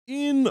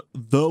in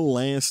the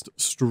last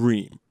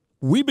stream,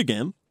 we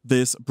began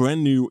this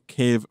brand new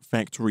Cave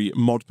Factory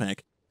mod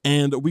pack,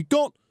 and we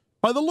got,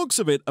 by the looks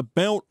of it,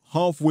 about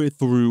halfway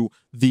through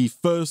the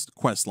first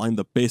questline,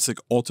 the basic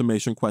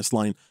automation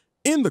questline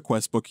in the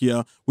quest book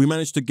here. We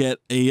managed to get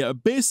a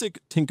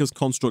basic Tinker's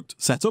Construct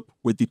setup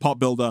with the pot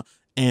builder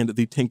and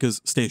the Tinker's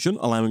Station,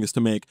 allowing us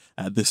to make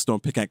this stone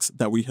pickaxe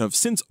that we have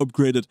since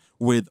upgraded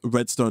with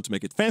redstone to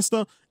make it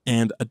faster,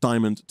 and a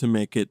diamond to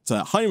make it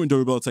higher in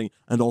durability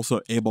and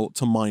also able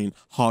to mine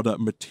harder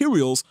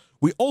materials.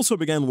 We also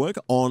began work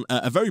on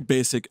a very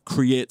basic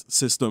create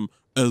system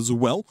as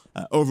well.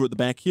 Over at the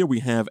back here,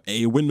 we have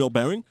a windmill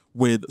bearing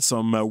with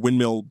some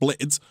windmill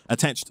blades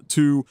attached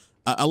to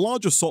a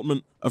large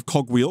assortment of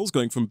cogwheels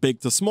going from big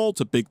to small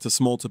to big to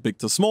small to big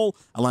to small,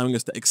 allowing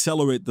us to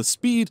accelerate the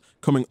speed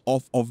coming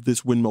off of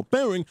this windmill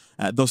bearing,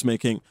 thus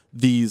making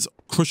these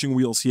crushing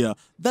wheels here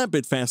that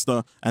bit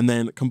faster. And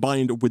then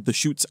combined with the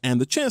chutes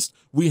and the chest,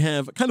 we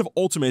have kind of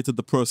automated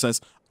the process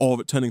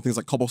of turning things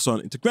like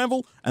cobblestone into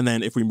gravel. And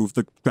then if we move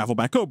the gravel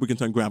back up, we can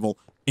turn gravel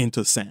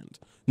into sand.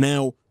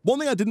 Now, one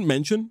thing I didn't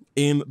mention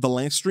in the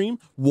last stream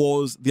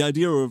was the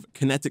idea of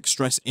kinetic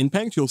stress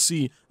impact. You'll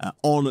see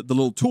on the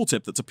little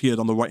tooltip that's appeared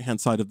on the right-hand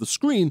side of the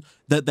screen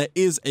that there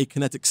is a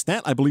kinetic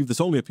stat. I believe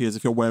this only appears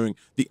if you're wearing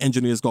the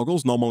engineer's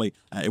goggles. Normally,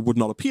 it would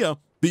not appear.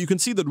 But you can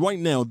see that right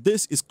now,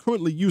 this is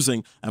currently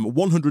using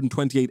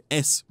 128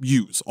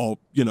 SUs, or,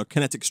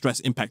 kinetic stress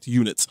impact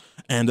units.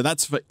 And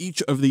that's for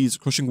each of these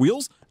crushing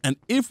wheels. And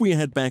if we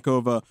head back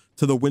over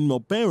to the windmill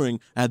bearing,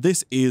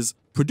 this is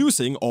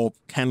producing, or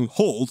can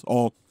hold,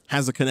 or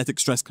has a kinetic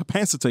stress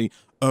capacity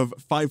of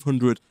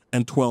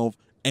 512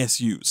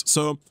 SUs.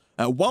 So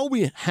while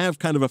we have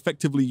kind of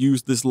effectively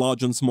used this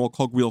large and small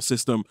cogwheel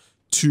system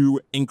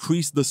to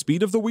increase the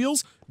speed of the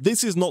wheels,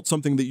 this is not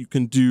something that you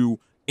can do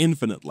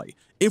infinitely.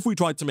 If we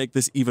tried to make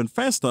this even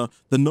faster,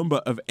 the number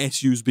of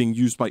SUs being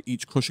used by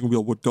each crushing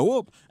wheel would go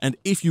up, and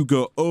if you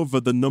go over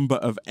the number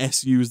of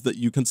SUs that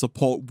you can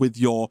support with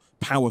your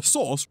power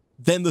source,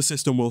 then the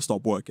system will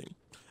stop working.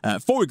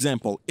 For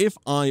example, if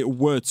I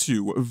were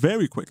to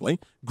very quickly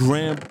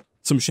grab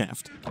some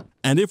shaft,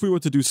 and if we were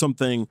to do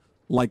something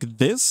like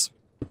this,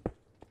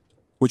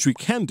 which we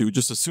can do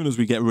just as soon as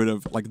we get rid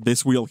of like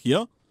this wheel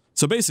here.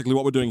 So basically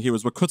what we're doing here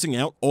is we're cutting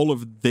out all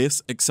of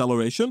this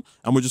acceleration,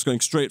 and we're just going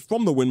straight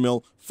from the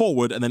windmill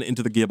forward and then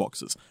into the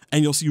gearboxes.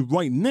 And you'll see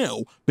right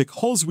now,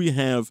 because we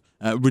have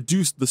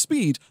reduced the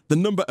speed, the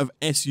number of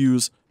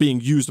SUs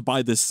being used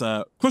by this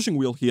crushing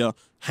wheel here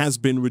has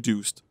been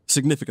reduced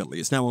significantly.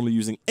 It's now only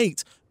using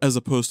 8 as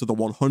opposed to the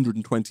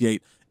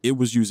 128 it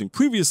was using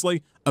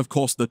previously. Of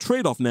course, the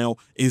trade-off now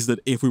is that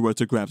if we were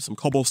to grab some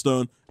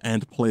cobblestone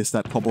and place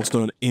that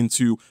cobblestone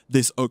into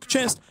this oak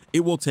chest,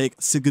 it will take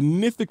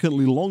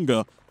significantly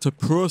longer to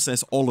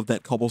process all of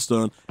that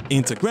cobblestone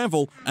into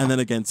gravel, and then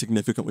again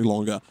significantly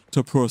longer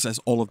to process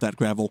all of that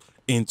gravel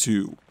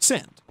into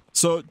sand.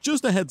 So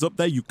just a heads up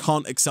there, you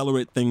can't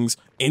accelerate things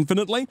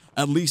infinitely,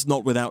 at least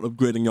not without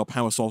upgrading your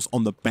power source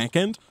on the back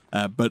end.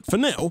 But for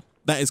now,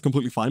 that is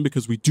completely fine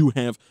because we do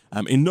have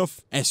enough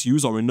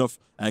SUs, or enough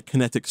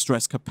kinetic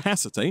stress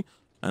capacity.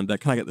 And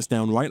can I get this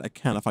down right? I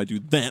can if I do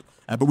that.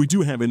 But we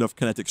do have enough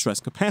kinetic stress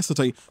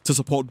capacity to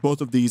support both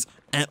of these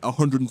at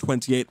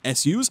 128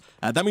 SUs.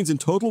 That means in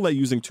total they're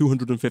using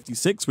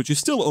 256, which is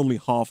still only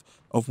half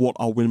of what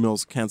our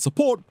windmills can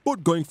support.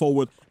 But going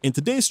forward in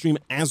today's stream,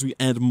 as we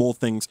add more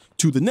things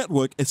to the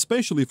network,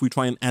 especially if we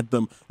try and add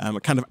them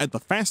kind of at the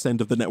fast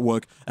end of the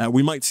network,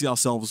 we might see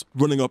ourselves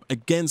running up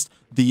against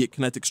the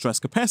kinetic stress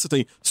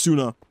capacity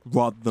sooner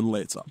rather than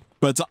later.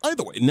 But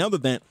either way, now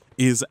that that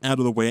is out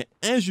of the way,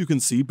 as you can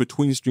see,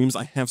 between streams,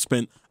 I have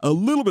spent a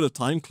little bit of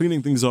time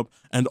cleaning things up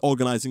and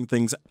organizing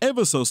things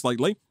ever so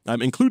slightly,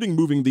 including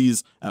moving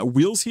these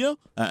wheels here.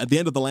 At the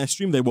end of the last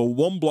stream, they were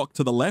 1 block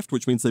to the left,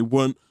 which means they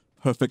weren't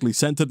perfectly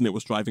centered, and it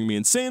was driving me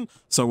insane.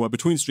 So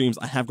between streams,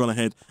 I have gone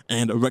ahead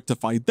and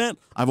rectified that.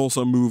 I've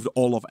also moved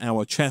all of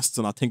our chests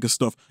and our tinker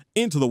stuff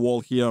into the wall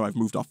here. I've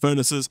moved our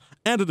furnaces,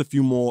 added a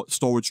few more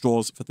storage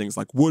drawers for things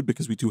like wood,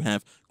 because we do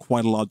have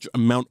quite a large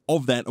amount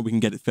of that, and we can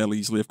get it fairly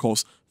easily, of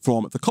course,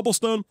 from the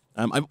cobblestone.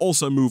 I've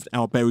also moved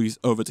our berries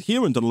over to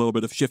here and done a little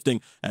bit of shifting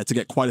to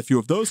get quite a few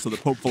of those, so that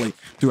hopefully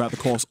throughout the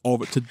course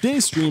of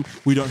today's stream,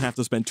 we don't have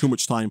to spend too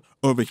much time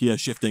over here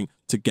shifting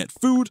to get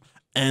food.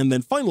 And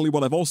then finally,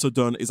 what I've also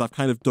done is I've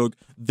kind of dug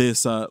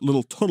this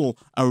little tunnel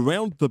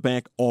around the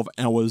back of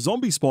our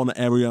zombie spawner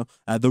area.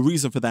 The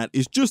reason for that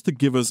is just to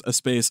give us a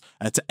space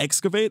to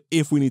excavate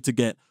if we need to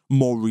get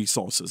more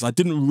resources. I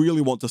didn't really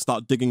want to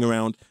start digging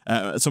around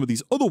some of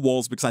these other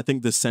walls because I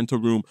think this center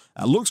room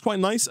looks quite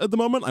nice at the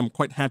moment. I'm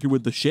quite happy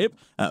with the shape.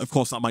 Of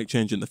course, that might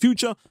change in the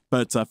future.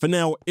 But for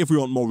now, if we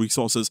want more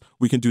resources,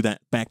 we can do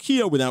that back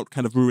here without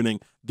kind of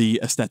ruining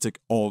the aesthetic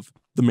of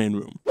the main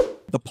room.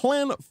 The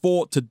plan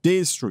for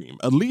today's stream,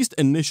 at least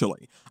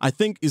initially, I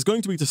think is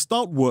going to be to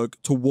start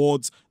work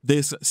towards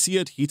this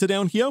seared heater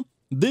down here.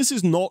 This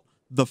is not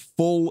the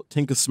full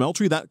Tinker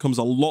Smeltery. That comes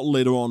a lot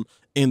later on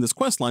in this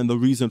questline. The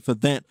reason for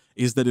that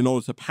is that in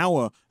order to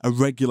power a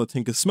regular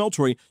Tinker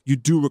Smeltery, you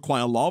do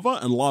require lava,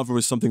 and lava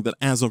is something that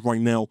as of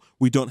right now,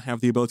 we don't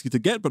have the ability to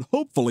get, but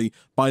hopefully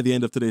by the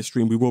end of today's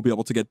stream, we will be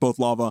able to get both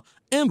lava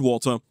and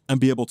water and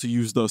be able to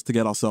use those to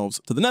get ourselves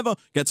to the nether,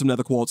 get some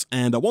nether quartz,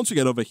 and once we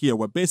get over here,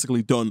 we're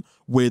basically done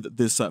with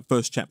this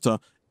first chapter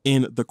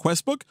in the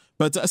quest book.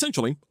 But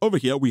essentially, over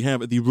here, we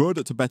have the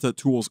Road to Better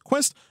Tools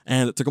quest,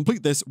 and to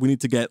complete this, we need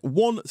to get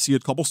 1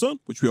 seared cobblestone,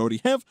 which we already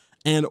have,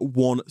 and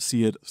 1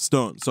 seared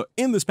stone. So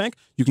in this pack,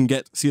 you can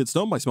get seared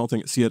stone by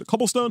smelting seared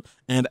cobblestone,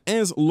 and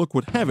as luck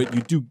would have it,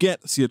 you do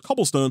get seared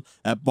cobblestone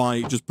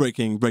by just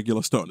breaking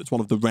regular stone. It's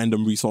one of the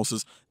random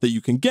resources that you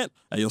can get.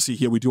 You'll see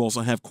here we do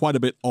also have quite a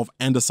bit of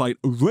andesite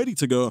ready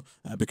to go,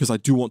 because I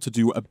do want to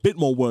do a bit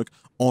more work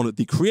on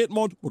the create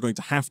mod. We're going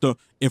to have to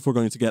if we're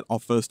going to get our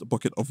first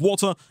bucket of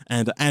water,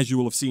 and as you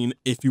will have seen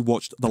if you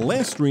watched the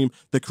last stream,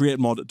 the create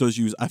mod does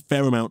use a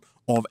fair amount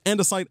of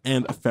andesite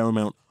and a fair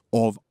amount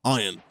of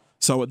iron.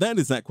 So that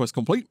is that quest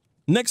complete.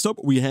 Next up,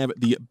 we have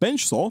the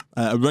bench saw,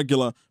 a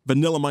regular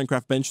vanilla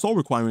Minecraft bench saw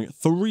requiring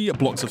 3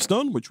 blocks of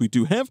stone, which we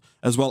do have,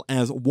 as well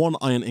as 1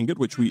 iron ingot,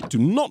 which we do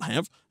not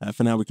have.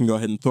 For now, we can go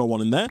ahead and throw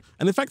 1 in there.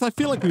 And in fact, I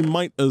feel like we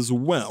might as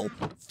well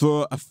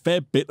throw a fair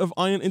bit of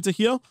iron into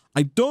here.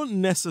 I don't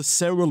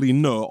necessarily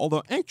know,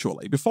 although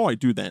actually, before I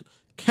do that,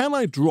 can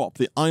I drop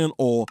the iron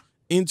ore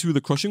into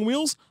the crushing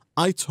wheels?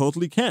 I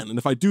totally can. And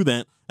if I do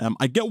that,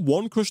 I get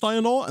 1 crushed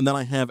iron ore, and then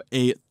I have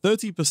a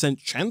 30%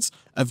 chance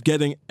of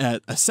getting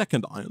a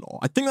second iron ore.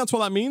 I think that's what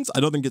that means.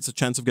 I don't think it's a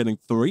chance of getting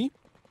 3.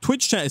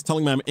 Twitch chat is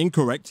telling me I'm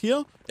incorrect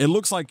here. It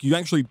looks like you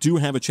actually do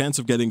have a chance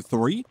of getting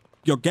 3.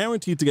 You're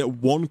guaranteed to get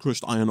 1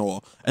 crushed iron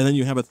ore, and then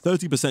you have a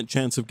 30%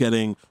 chance of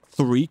getting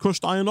 3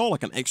 crushed iron ore,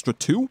 like an extra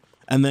 2.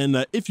 And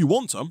then if you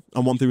want to,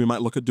 and one thing we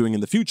might look at doing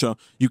in the future,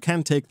 you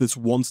can take this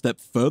 1 step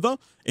further.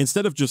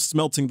 Instead of just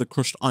smelting the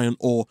crushed iron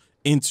ore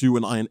into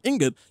an iron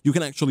ingot, you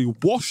can actually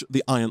wash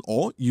the iron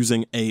ore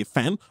using a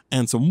fan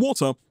and some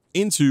water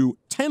into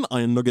 10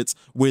 iron nuggets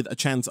with a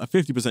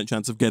 50%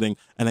 chance of getting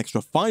an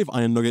extra 5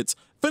 iron nuggets.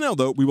 For now,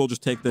 though, we will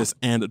just take this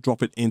and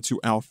drop it into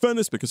our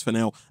furnace, because for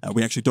now,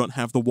 we actually don't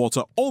have the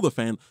water or the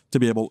fan to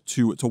be able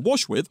to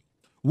wash with.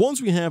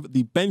 Once we have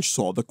the bench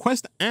saw, the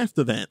quest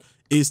after that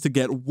is to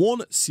get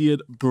 1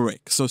 seared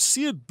brick. So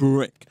seared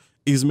brick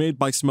is made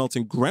by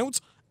smelting grout,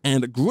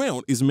 and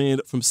grout is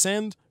made from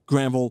sand,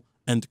 gravel,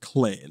 and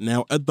clay.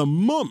 Now, at the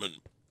moment,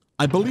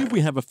 I believe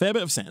we have a fair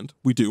bit of sand.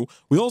 We do.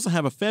 We also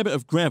have a fair bit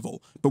of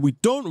gravel, but we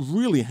don't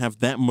really have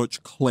that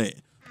much clay.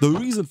 The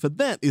reason for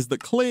that is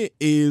that clay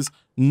is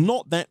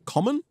not that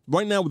common.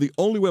 Right now, the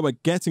only way we're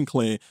getting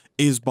clay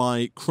is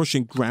by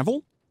crushing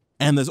gravel,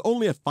 and there's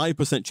only a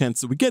 5%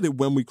 chance that we get it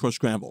when we crush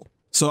gravel.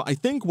 So I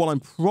think what I'm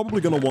probably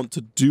going to want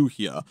to do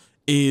here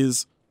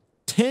is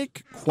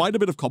take quite a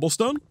bit of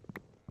cobblestone,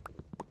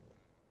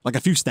 like a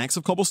few stacks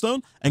of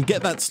cobblestone, and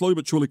get that slowly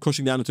but surely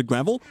crushing down into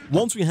gravel.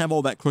 Once we have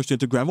all that crushed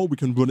into gravel, we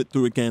can run it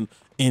through again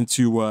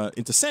into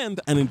sand,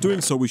 and in doing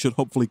so, we should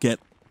hopefully get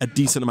a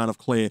decent amount of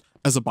clay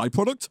as a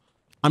byproduct.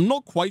 I'm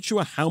not quite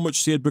sure how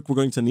much seared brick we're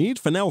going to need.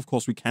 For now, of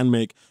course, we can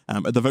make,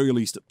 at the very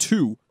least,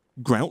 4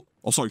 grout.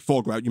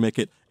 You make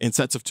it in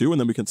sets of 2, and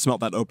then we can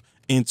smelt that up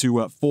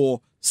into 4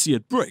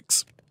 seared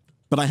bricks.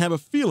 But I have a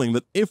feeling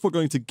that if we're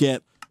going to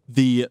get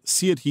the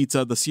seared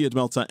heater, the seared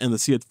melter, and the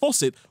seared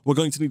faucet, we're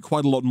going to need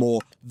quite a lot more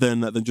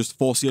than just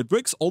 4 seared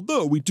bricks,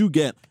 although we do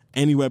get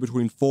anywhere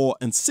between 4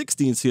 and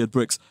 16 seared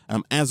bricks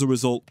as a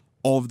result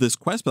of this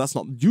quest, but that's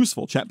not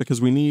useful, chat,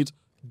 because we need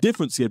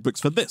different seared bricks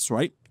for this,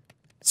 right?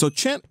 So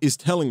chat is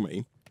telling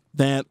me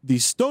that the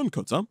stone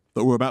cutter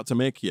that we're about to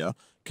make here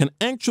can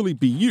actually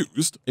be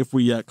used if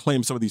we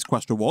claim some of these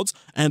quest rewards.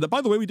 And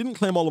by the way, we didn't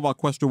claim all of our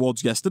quest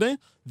rewards yesterday.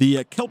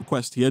 The kelp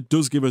quest here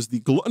does give us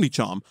the gluttony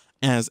charm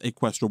as a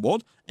quest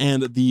reward,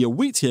 and the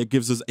wheat here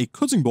gives us a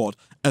cutting board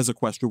as a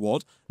quest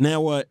reward.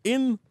 Now,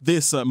 in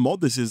this mod,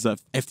 this is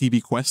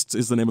FTB Quests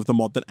is the name of the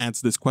mod that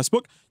adds this quest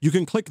book. You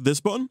can click this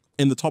button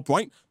in the top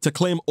right to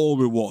claim all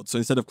rewards. So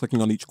instead of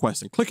clicking on each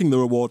quest and clicking the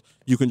reward,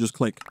 you can just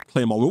click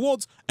claim all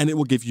rewards, and it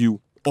will give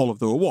you all of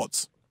the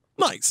rewards.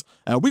 Nice.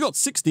 We got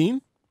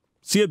 16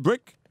 seared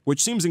brick,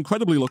 which seems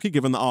incredibly lucky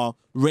given that our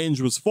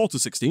range was 4 to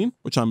 16,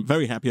 which I'm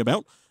very happy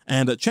about.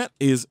 And chat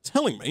is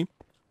telling me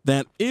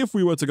that if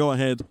we were to go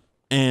ahead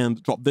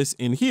and drop this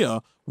in here,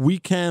 we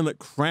can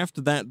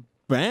craft that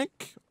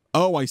back.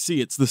 Oh, I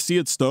see. It's the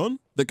seared stone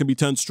that can be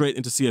turned straight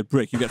into seared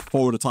brick. You get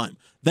 4 at a time.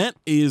 That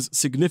is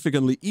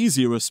significantly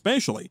easier,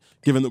 especially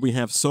given that we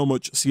have so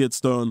much seared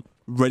stone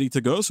ready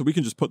to go. So we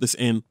can just put this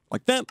in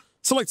like that,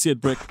 select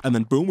seared brick, and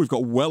then boom, we've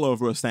got well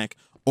over a stack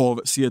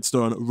of seared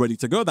stone ready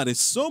to go. That is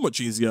so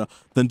much easier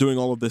than doing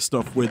all of this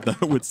stuff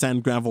with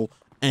sand, gravel,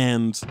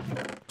 and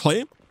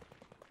clay.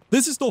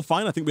 This is still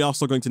fine. I think we are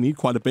still going to need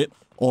quite a bit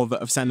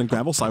of sand and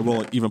gravel, so I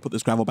will even put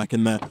this gravel back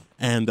in there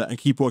and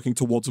keep working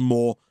towards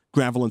more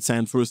gravel and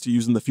sand for us to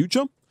use in the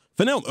future.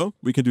 For now, though,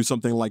 we can do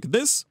something like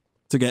this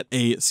to get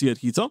a seared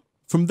heater.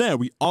 From there,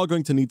 we are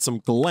going to need some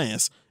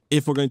glass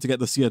if we're going to get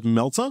the seared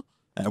melter.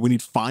 We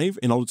need 5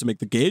 in order to make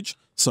the gauge.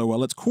 So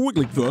let's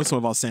quickly throw some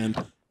of our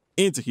sand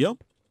into here,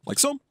 like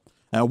so.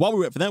 While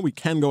we wait for that, we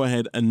can go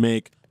ahead and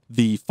make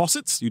the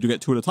faucets. You do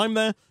get 2 at a time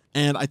there.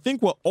 And I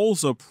think we're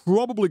also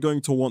probably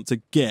going to want to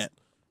get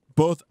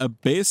both a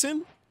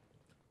basin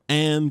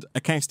and a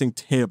casting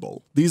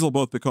table. These will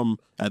both become,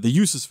 the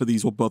uses for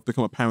these will both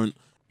become apparent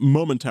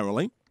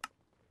momentarily.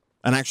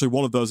 And actually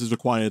one of those is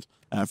required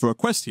for a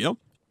quest here.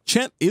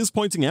 Chat is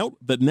pointing out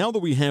that now that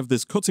we have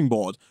this cutting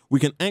board, we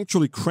can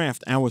actually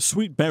craft our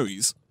sweet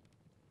berries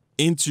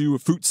into a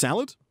fruit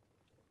salad.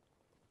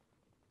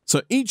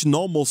 So each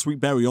normal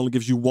sweet berry only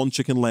gives you 1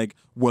 chicken leg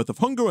worth of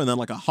hunger and then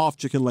like a half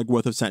chicken leg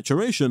worth of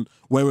saturation,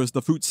 whereas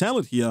the fruit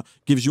salad here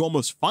gives you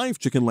almost 5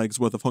 chicken legs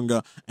worth of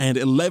hunger and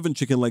 11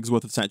 chicken legs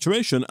worth of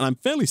saturation, and I'm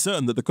fairly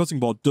certain that the cutting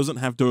board doesn't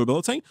have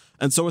durability,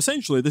 and so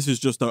essentially this is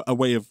just a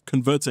way of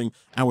converting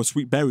our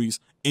sweet berries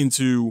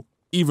into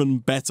even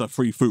better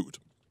free food.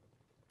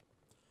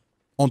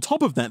 On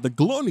top of that, the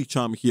gluttony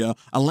charm here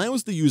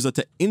allows the user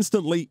to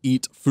instantly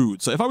eat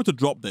food. So if I were to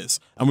drop this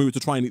and we were to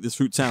try and eat this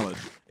fruit salad,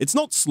 it's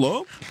not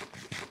slow,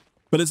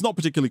 but it's not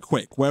particularly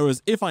quick.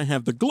 Whereas if I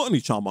have the gluttony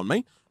charm on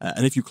me,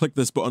 and if you click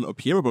this button up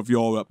here above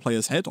your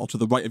player's head or to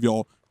the right of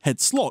your head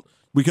slot,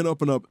 we can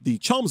open up the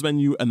charms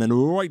menu, and then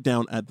right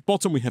down at the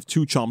bottom we have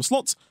 2 charm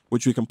slots,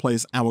 which we can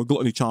place our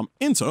gluttony charm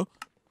into,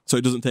 so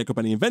it doesn't take up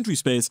any inventory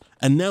space.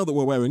 And now that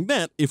we're wearing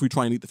that, if we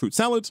try and eat the fruit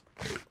salad,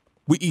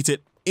 we eat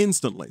it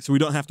instantly, so we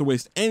don't have to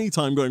waste any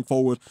time going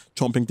forward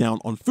chomping down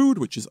on food,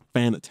 which is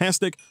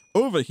fantastic.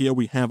 Over here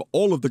we have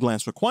all of the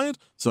glass required,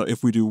 so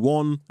if we do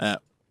 1,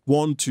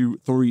 2,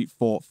 3,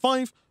 4,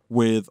 5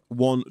 with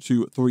 1,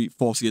 2, 3,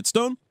 4 seared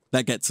stone,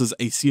 that gets us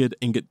a seared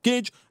ingot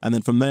gauge, and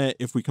then from there,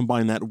 if we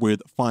combine that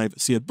with 5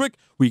 seared brick,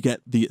 we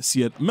get the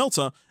seared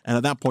melter, and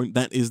at that point,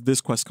 that is this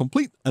quest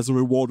complete. As a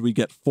reward, we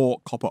get 4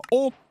 copper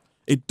ore.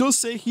 It does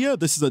say here,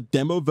 this is a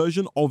demo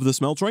version of the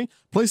smeltery.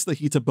 Place the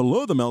heater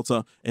below the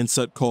melter,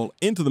 insert coal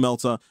into the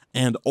melter,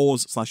 and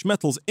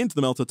ores/metals into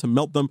the melter to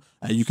melt them.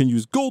 You can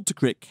use gold to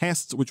create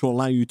casts, which will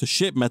allow you to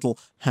shape metal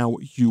how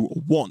you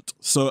want.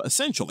 So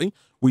essentially,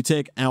 we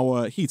take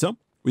our heater,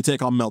 we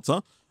take our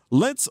melter.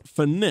 Let's,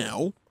 for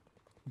now,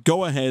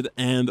 go ahead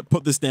and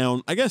put this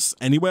down, I guess,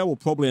 anywhere. We'll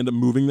probably end up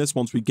moving this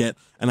once we get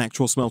an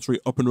actual smeltery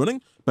up and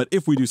running. But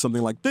if we do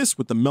something like this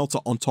with the melter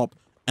on top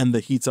and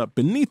the heater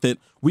beneath it,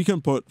 we can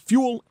put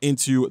fuel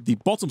into the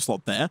bottom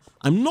slot there.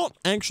 I'm not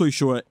actually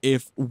sure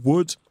if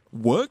wood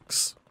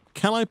works.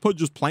 Can I put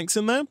just planks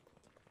in there?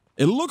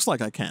 It looks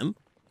like I can.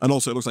 And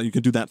also it looks like you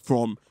can do that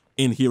from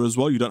in here as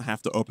well. You don't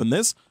have to open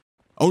this.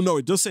 Oh no,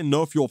 it does say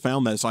no fuel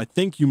found there, so I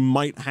think you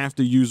might have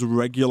to use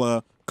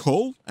regular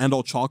coal and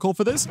or charcoal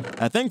for this.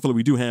 Thankfully,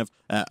 we do have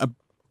a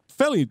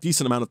fairly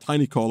decent amount of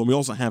tiny coal, and we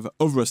also have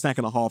over a stack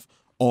and a half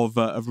of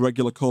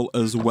regular coal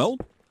as well.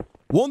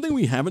 One thing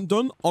we haven't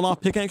done on our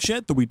pickaxe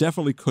yet that we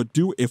definitely could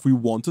do if we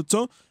wanted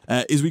to,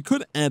 is we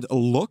could add a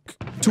luck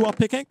to our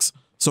pickaxe.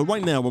 So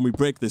right now, when we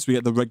break this, we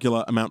get the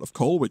regular amount of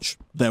coal, which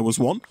there was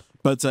 1.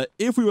 But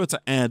if we were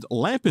to add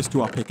lapis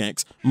to our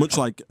pickaxe, much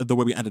like the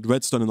way we added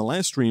redstone in the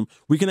last stream,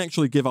 we can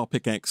actually give our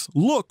pickaxe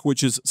luck,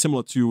 which is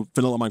similar to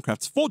vanilla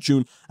Minecraft's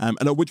fortune, and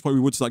at which point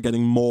we would start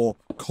getting more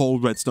coal,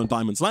 redstone,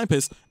 diamonds,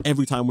 lapis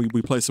every time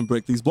we place and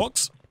break these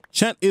blocks.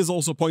 Chat is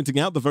also pointing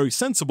out the very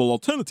sensible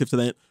alternative to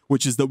that,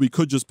 which is that we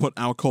could just put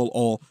our coal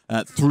ore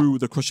through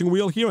the crushing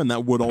wheel here, and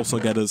that would also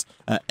get us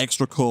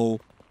extra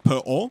coal per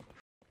ore.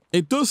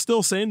 It does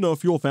still say no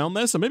fuel found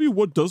there, so maybe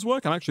wood does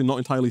work. I'm actually not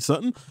entirely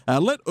certain.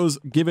 Let us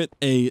give it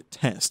a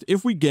test.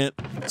 If we get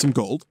some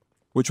gold,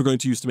 which we're going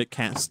to use to make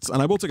casts,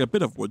 and I will take a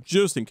bit of wood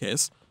just in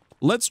case,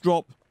 let's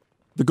drop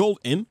the gold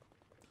in.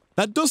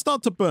 That does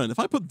start to burn. If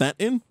I put that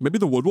in, maybe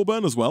the wood will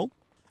burn as well.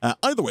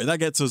 Either way, that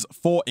gets us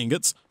 4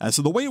 ingots.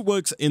 So the way it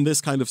works in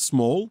this kind of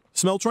small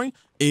smeltery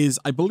is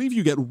I believe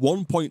you get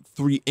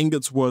 1.3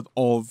 ingots worth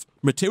of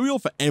material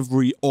for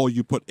every ore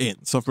you put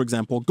in. So for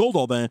example, gold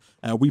ore there,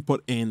 we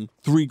put in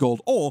 3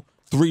 gold ore.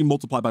 3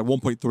 multiplied by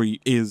 1.3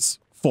 is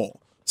 4.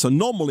 So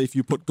normally if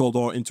you put gold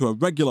ore into a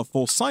regular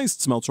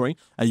full-sized smeltery,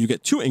 you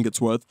get 2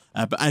 ingots worth.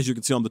 But as you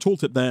can see on the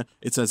tooltip there,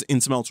 it says in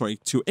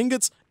smeltery 2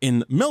 ingots.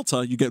 In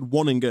melter, you get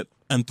 1 ingot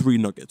and 3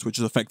 nuggets, which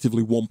is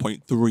effectively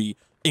 1.3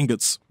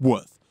 ingots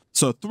worth.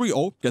 So 3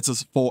 ore gets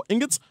us 4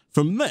 ingots.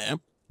 From there,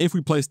 if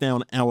we place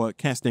down our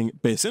casting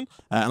basin,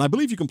 and I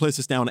believe you can place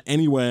this down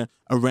anywhere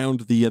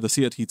around the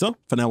seared heater.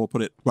 For now, we'll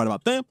put it right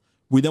about there.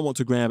 We then want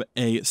to grab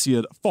a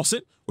seared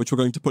faucet, which we're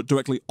going to put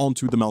directly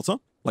onto the melter,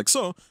 like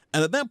so.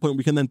 And at that point,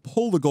 we can then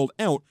pull the gold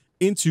out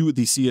into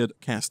the seared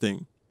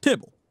casting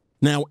table.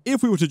 Now,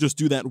 if we were to just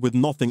do that with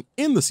nothing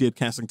in the seared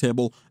casting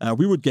table,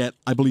 we would get,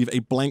 I believe, a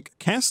blank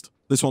cast.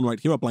 This one right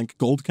here, a blank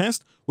gold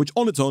cast, which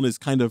on its own is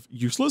kind of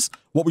useless.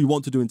 What we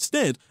want to do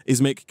instead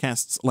is make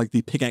casts like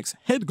the pickaxe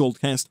head gold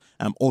cast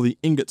or the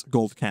ingot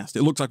gold cast.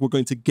 It looks like we're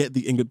going to get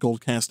the ingot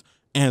gold cast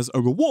as a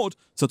reward.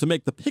 So to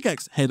make the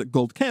pickaxe head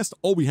gold cast,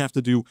 all we have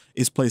to do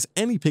is place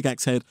any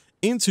pickaxe head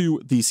into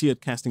the seared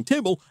casting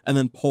table and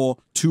then pour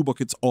 2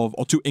 ingots,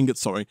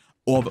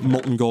 of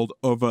molten gold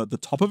over the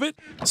top of it.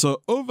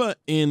 So over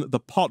in the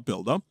pot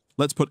builder,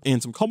 let's put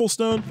in some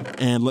cobblestone,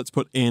 and let's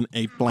put in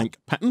a blank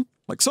pattern,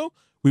 like so.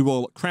 We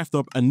will craft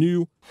up a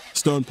new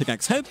stone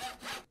pickaxe head.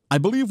 I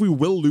believe we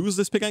will lose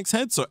this pickaxe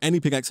head, so any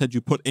pickaxe head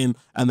you put in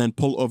and then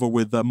pull over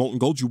with molten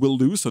gold, you will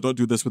lose, so don't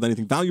do this with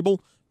anything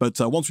valuable. But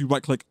once we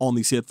right-click on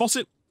the seared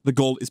faucet, the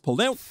gold is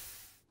pulled out.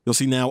 You'll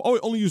see now, oh,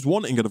 it only used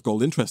 1 ingot of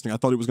gold. Interesting. I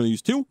thought it was going to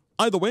use 2.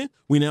 Either way,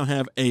 we now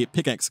have a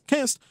pickaxe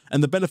cast,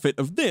 and the benefit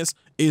of this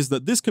is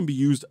that this can be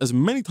used as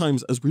many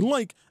times as we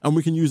like, and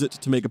we can use it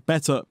to make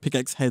better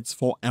pickaxe heads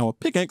for our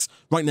pickaxe.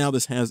 Right now,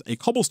 this has a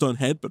cobblestone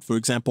head, but for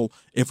example,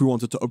 if we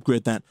wanted to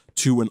upgrade that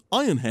to an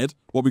iron head,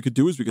 what we could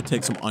do is we could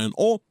take some iron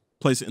ore,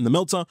 place it in the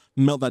melter,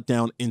 melt that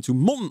down into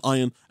molten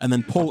iron, and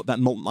then pull that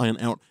molten iron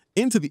out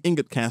into the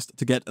ingot cast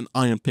to get an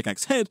iron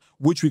pickaxe head,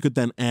 which we could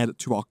then add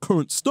to our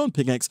current stone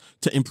pickaxe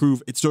to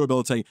improve its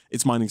durability,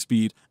 its mining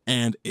speed,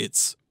 and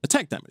its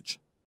attack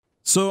damage.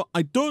 So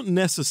I don't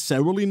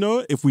necessarily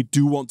know if we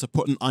do want to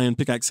put an iron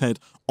pickaxe head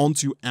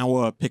onto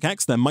our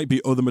pickaxe. There might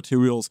be other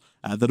materials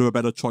that are a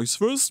better choice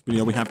for us. You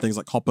know, we have things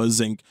like copper,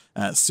 zinc,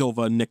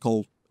 silver,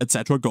 nickel,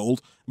 etc.,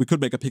 gold. We could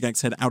make a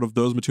pickaxe head out of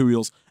those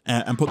materials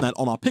and put that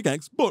on our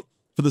pickaxe, but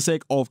for the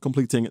sake of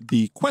completing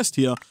the quest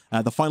here,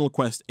 the final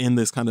quest in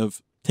this kind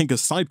of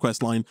Tinker's side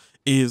quest line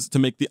is to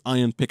make the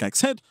iron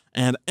pickaxe head,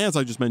 and as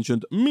I just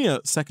mentioned mere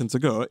seconds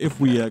ago, if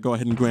we go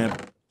ahead and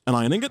grab an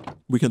iron ingot,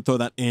 we can throw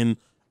that in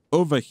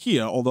over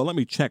here, although let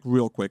me check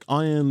real quick.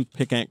 Iron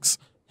pickaxe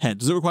head.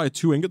 Does it require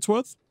 2 ingots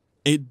worth?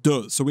 It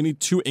does. So we need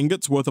 2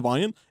 ingots worth of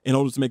iron in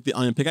order to make the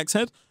iron pickaxe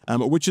head,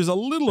 which is a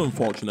little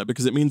unfortunate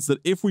because it means that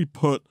if we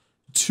put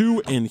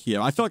 2 in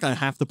here, I feel like I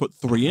have to put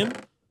 3 in.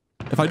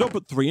 If I don't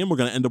put 3 in, we're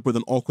going to end up with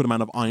an awkward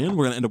amount of iron.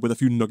 We're going to end up with a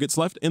few nuggets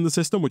left in the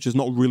system, which is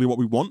not really what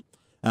we want.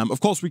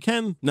 Of course, we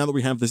can, now that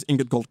we have this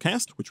ingot gold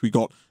cast, which we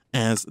got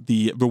as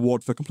the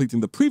reward for completing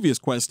the previous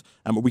quest,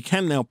 we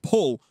can now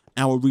pull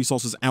our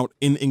resources out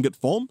in ingot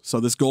form. So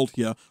this gold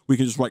here, we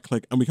can just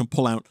right-click and we can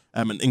pull out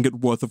an ingot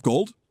worth of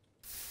gold.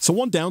 So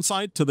one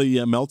downside to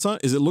the melter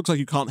is it looks like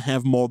you can't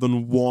have more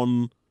than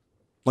 1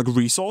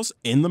 resource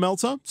in the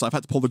melter. So I've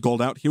had to pull the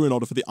gold out here in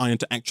order for the iron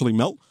to actually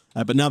melt.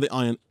 But now the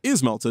iron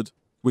is melted,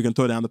 we can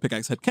throw down the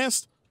pickaxe head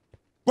cast,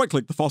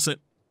 right-click the faucet,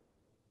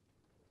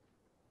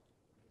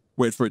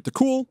 wait for it to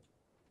cool,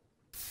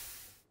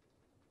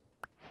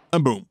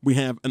 and boom, we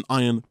have an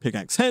iron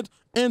pickaxe head.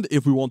 And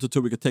if we wanted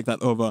to, we could take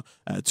that over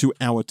to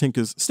our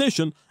Tinker's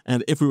station,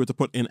 and if we were to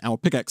put in our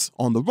pickaxe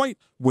on the right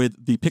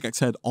with the pickaxe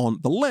head on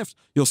the left,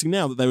 you'll see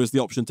now that there is the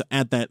option to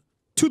add that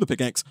to the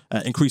pickaxe,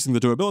 increasing the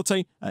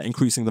durability,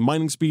 increasing the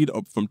mining speed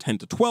up from 10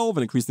 to 12,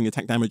 and increasing the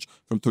attack damage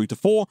from 3 to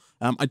 4.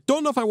 I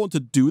don't know if I want to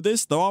do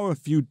this. There are a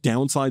few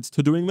downsides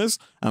to doing this.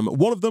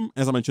 One of them,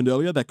 as I mentioned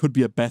earlier, there could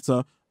be a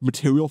better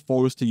material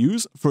for us to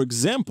use. For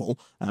example,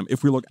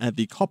 if we look at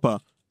the copper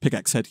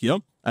pickaxe head here,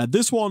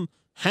 this one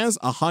has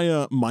a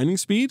higher mining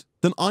speed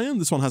than iron.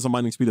 This one has a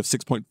mining speed of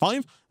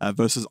 6.5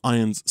 versus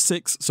iron's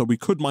 6, so we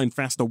could mine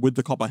faster with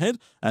the copper head.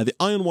 The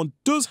iron one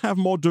does have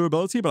more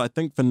durability, but I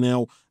think for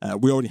now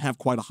we already have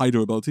quite a high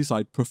durability, so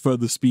I'd prefer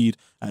the speed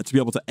to be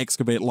able to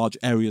excavate large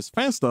areas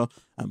faster.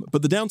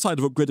 But the downside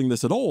of upgrading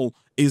this at all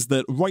is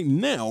that right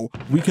now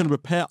we can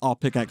repair our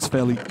pickaxe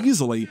fairly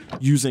easily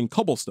using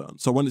cobblestone.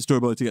 So when its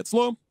durability gets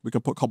low, we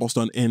can put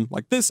cobblestone in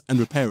like this and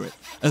repair it.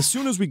 As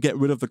soon as we get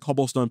rid of the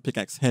cobblestone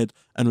pickaxe head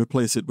and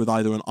replace it with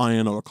either an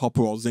iron or a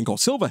copper or zinc or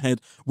silver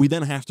head, we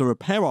then have to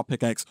repair our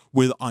pickaxe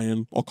with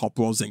iron or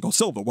copper or zinc or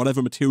silver,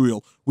 whatever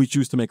material we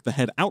choose to make the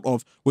head out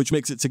of, which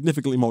makes it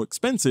significantly more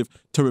expensive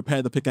to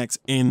repair the pickaxe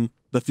in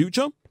the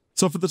future.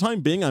 So for the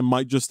time being, I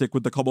might just stick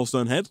with the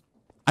cobblestone head.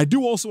 I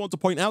do also want to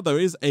point out there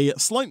is a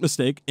slight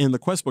mistake in the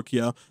quest book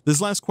here. This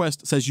last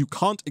quest says you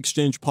can't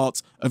exchange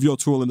parts of your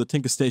tool in the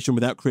Tinker Station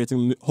without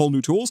creating whole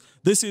new tools.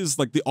 This is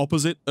like the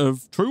opposite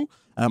of true.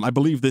 I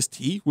believe this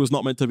T was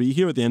not meant to be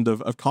here at the end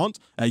of can't.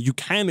 You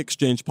can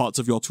exchange parts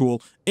of your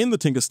tool in the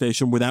Tinker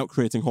Station without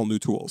creating whole new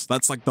tools.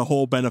 That's like the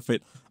whole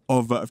benefit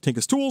of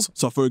Tinker's tools.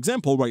 So for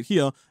example, right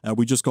here,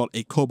 we just got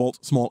a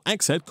cobalt small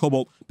axe head,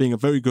 cobalt being a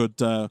very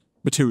good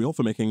material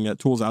for making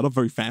tools out of,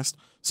 very fast.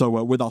 So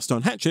with our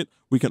stone hatchet,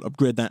 we can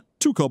upgrade that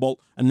to cobalt,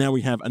 and now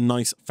we have a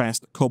nice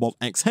fast cobalt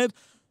axe head.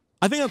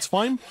 I think that's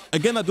fine.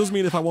 Again, that does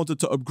mean if I wanted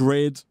to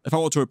upgrade, if I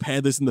want to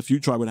repair this in the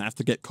future, I would have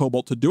to get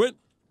cobalt to do it,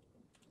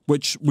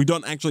 which we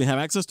don't actually have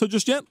access to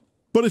just yet.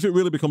 But if it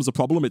really becomes a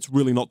problem, it's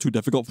really not too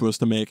difficult for us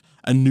to make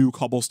a new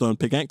cobblestone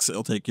pickaxe.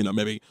 It'll take,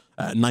 maybe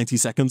 90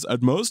 seconds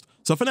at most.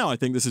 So for now, I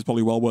think this is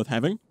probably well worth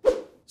having.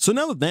 So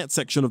now that that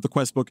section of the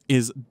quest book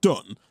is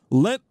done,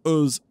 let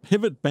us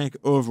pivot back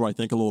over, I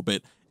think, a little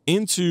bit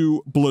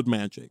into blood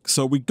magic.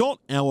 So we got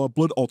our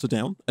blood altar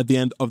down at the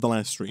end of the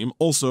last stream.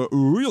 Also,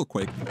 real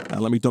quick,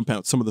 let me dump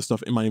out some of the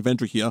stuff in my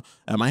inventory here.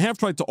 I have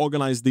tried to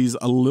organize these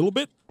a little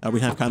bit.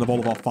 We have kind of all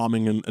of our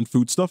farming and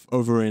food stuff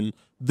over in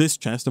this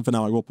chest, and for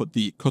now I will put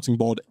the cutting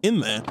board in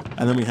there,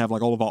 and then we have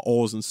like all of our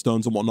ores and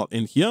stones and whatnot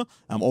in here.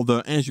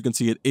 Although, as you can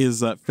see, it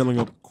is filling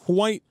up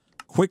quite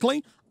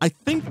quickly. I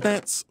think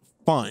that's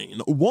fine.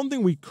 One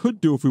thing we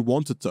could do if we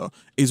wanted to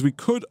is we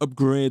could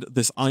upgrade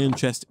this iron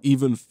chest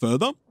even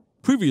further.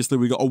 Previously,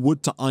 we got a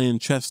wood to iron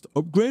chest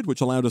upgrade, which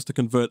allowed us to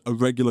convert a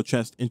regular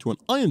chest into an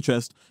iron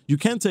chest. You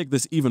can take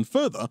this even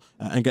further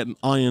and get an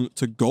iron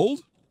to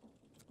gold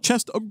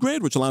chest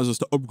upgrade, which allows us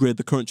to upgrade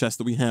the current chest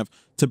that we have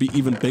to be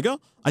even bigger.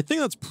 I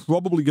think that's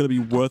probably going to be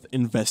worth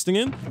investing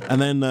in.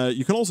 And then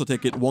you can also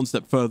take it one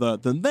step further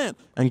than that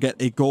and get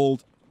a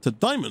gold to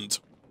diamond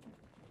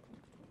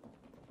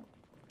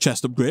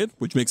chest upgrade,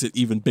 which makes it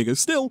even bigger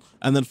still.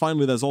 And then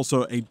finally, there's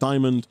also a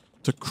diamond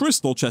to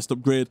crystal chest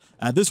upgrade.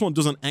 This one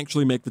doesn't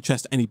actually make the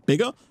chest any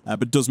bigger,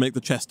 but does make the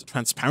chest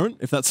transparent,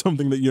 if that's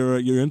something that you're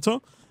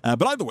into.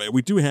 But either way,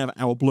 we do have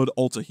our blood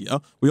altar here.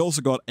 We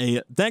also got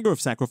a dagger of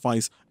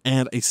sacrifice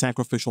and a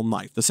sacrificial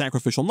knife. The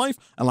sacrificial knife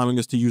allowing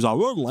us to use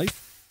our own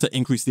life to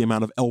increase the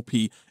amount of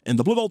LP in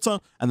the blood altar,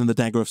 and then the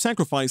dagger of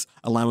sacrifice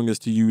allowing us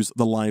to use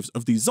the lives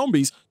of these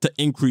zombies to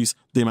increase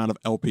the amount of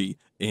LP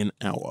in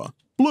our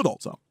blood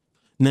altar.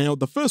 Now,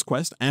 the first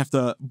quest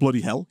after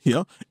Bloody Hell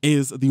here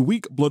is the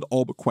Weak Blood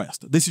Orb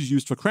quest. This is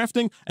used for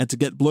crafting and to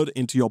get blood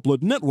into your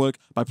blood network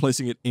by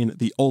placing it in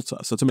the altar.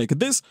 So to make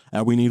this,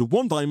 we need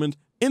 1 diamond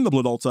in the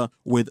blood altar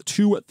with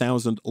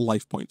 2,000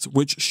 life points,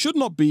 which should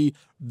not be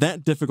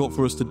that difficult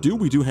for us to do.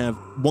 We do have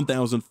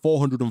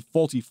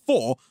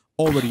 1,444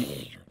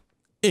 already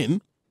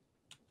in.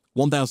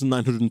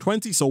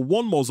 1,920, so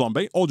 1 more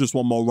zombie, or just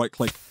 1 more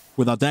right-click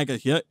with our dagger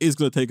here is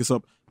going to take us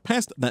up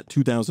past that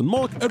 2,000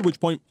 mark, at which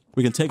point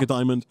we can take a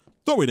diamond,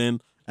 throw it in,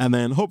 and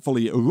then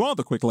hopefully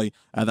rather quickly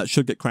that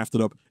should get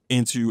crafted up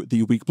into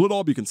the Weak Blood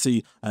Orb. You can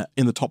see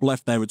in the top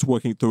left there it's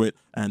working through it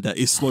and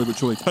is slowly but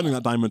surely turning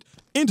that diamond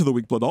into the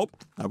Weak Blood Orb.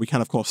 We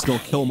can of course still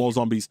kill more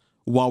zombies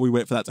while we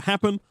wait for that to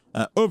happen.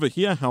 Over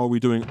here, how are we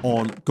doing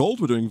on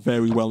gold? We're doing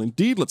very well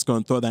indeed. Let's go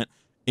and throw that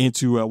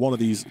into one of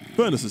these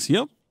furnaces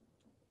here.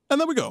 And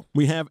there we go.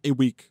 We have a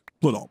Weak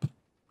Blood Orb.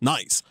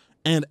 Nice.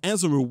 And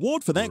as a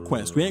reward for that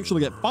quest, we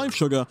actually get 5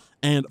 sugar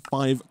and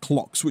 5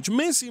 clocks, which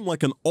may seem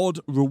like an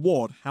odd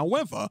reward.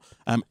 However,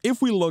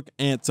 if we look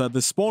at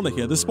this spawner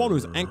here, this spawner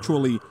is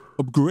actually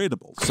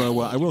upgradable.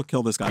 So I will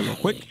kill this guy real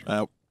quick,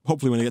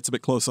 hopefully when he gets a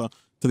bit closer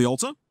to the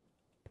altar.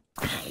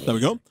 There we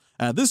go.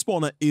 This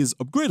spawner is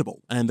upgradable,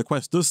 and the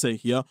quest does say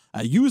here,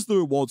 use the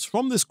rewards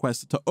from this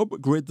quest to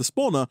upgrade the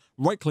spawner,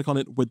 right-click on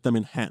it with them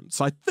in hand.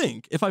 So I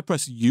think if I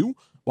press U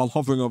while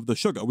hovering over the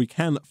sugar, we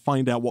can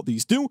find out what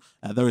these do.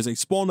 There is a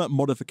spawner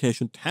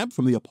modification tab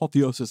from the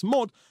Apotheosis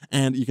mod,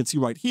 and you can see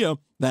right here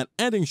that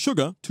adding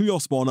sugar to your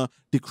spawner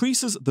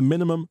decreases the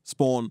minimum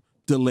spawn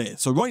delay.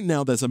 So right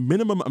now there's a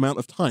minimum amount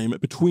of time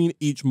between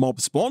each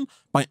mob spawn.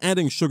 By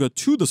adding sugar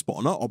to the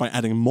spawner, or by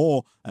adding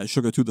more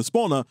sugar to the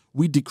spawner,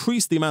 we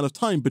decrease the amount of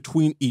time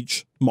between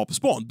each mob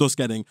spawn, thus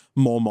getting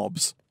more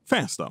mobs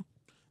faster.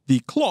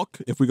 The clock,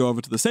 if we go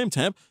over to the same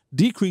tab,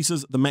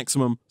 decreases the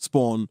maximum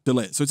spawn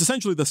delay. So it's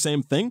essentially the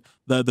same thing.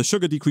 The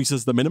sugar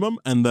decreases the minimum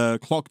and the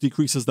clock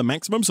decreases the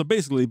maximum. So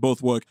basically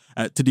both work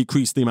to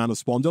decrease the amount of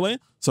spawn delay.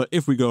 So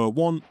if we go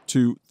 1,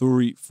 2,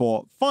 3,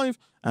 4, 5,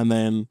 and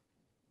then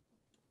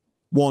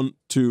 1,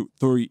 2,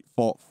 3,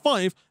 4,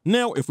 5.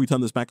 Now, if we turn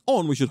this back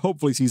on, we should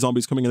hopefully see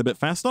zombies coming in a bit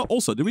faster.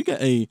 Also, did we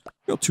get we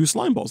got 2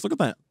 slime balls? Look at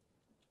that.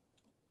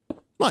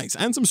 Nice.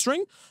 And some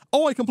string.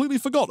 Oh, I completely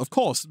forgot, of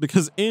course,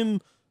 because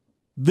in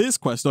this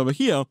quest over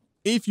here,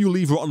 if you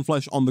leave rotten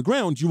flesh on the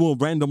ground, you will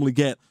randomly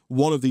get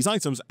one of these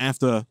items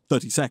after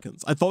 30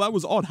 seconds. I thought that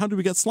was odd. How did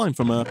we get slime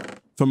from a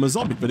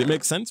zombie? But it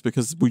makes sense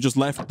because we just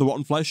left the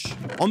rotten flesh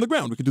on the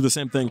ground. We could do the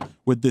same thing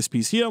with this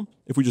piece here.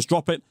 If we just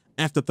drop it,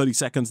 after 30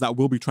 seconds, that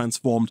will be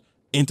transformed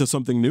into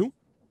something new.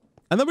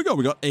 And there we go.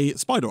 We got a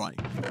spider eye.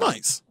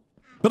 Nice.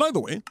 But either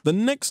way, the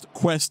next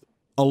quest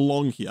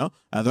along here,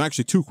 there are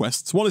actually 2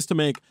 quests. One is to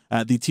make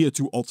the tier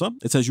 2 altar.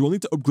 It says you will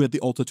need to upgrade the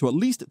altar to at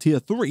least tier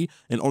 3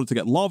 in order to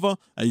get lava.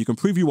 You can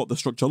preview what the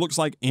structure looks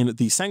like in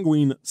the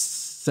Sanguine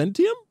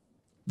Centium?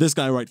 This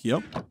guy right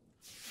here.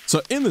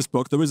 So in this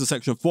book, there is a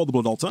section for the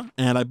blood altar,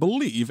 and I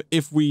believe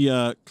if we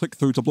click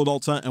through to blood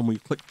altar and we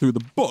click through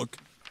the book,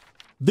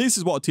 this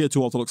is what a tier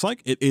 2 altar looks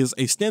like. It is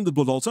a standard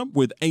blood altar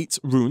with 8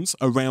 runes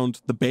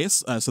around the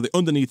base. So the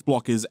underneath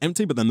block is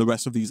empty, but then the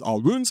rest of these are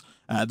runes.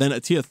 Then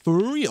a tier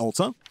 3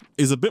 altar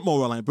is a bit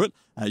more elaborate.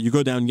 You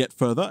go down yet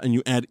further and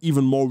you add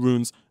even more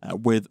runes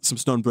with some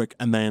stone brick.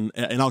 And then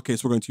in our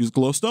case, we're going to use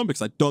glowstone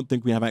because I don't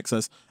think we have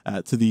access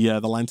to the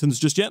lanterns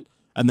just yet.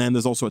 And then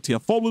there's also a tier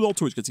 4 blood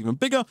altar, which gets even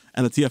bigger,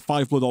 and a tier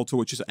 5 blood altar,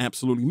 which is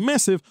absolutely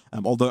massive.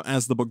 Although,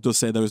 as the book does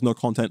say, there is no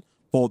content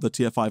for the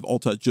tier 5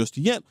 altar just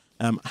yet.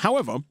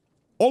 However,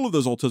 all of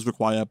those altars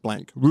require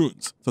blank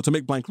runes. So to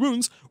make blank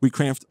runes, we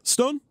craft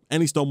stone.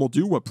 Any stone will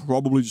do. We're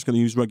probably just going to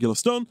use regular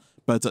stone,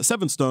 but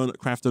 7 stone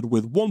crafted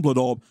with 1 blood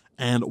orb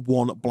and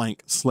 1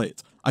 blank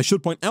slate. I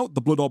should point out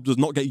the blood orb does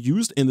not get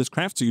used in this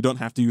craft, so you don't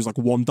have to use like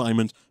 1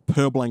 diamond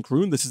per blank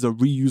rune. This is a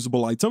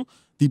reusable item.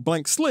 The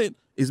blank slate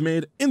is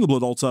made in the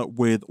blood altar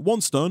with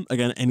 1 stone,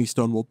 again any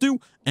stone will do,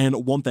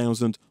 and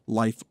 1,000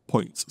 life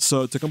points.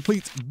 So to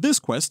complete this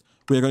quest,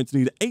 we are going to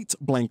need 8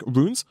 blank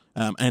runes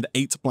and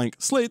 8 blank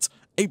slates.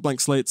 8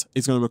 blank slates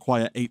is going to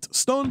require 8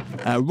 stone.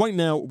 Right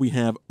now we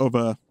have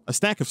over a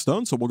stack of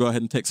stone, so we'll go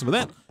ahead and take some of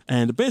that.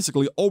 And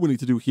basically all we need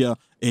to do here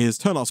is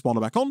turn our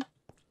spawner back on.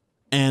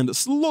 and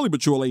slowly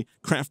but surely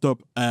craft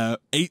up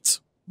 8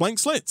 blank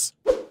slates.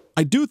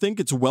 I do think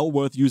it's well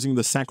worth using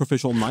the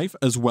sacrificial knife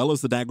as well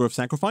as the dagger of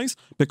sacrifice,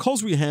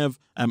 because we have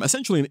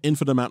essentially an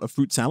infinite amount of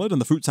fruit salad,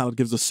 and the fruit salad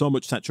gives us so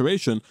much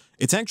saturation.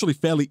 It's actually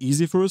fairly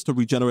easy for us to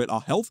regenerate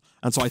our health,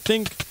 and so I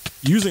think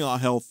using our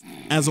health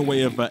as a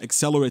way of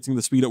accelerating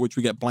the speed at which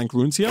we get blank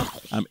runes here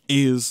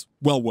is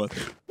well worth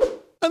it.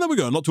 And there we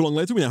go, not too long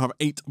later, we now have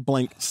 8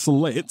 blank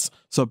slates.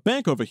 So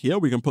back over here,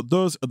 we can put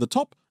those at the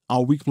top,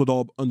 our weak blood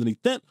orb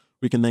underneath that.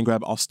 We can then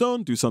grab our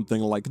stone, do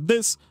something like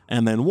this,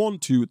 and then 1,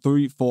 2,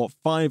 3, 4,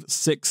 5,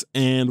 6,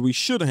 and we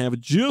should have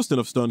just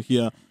enough stone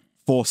here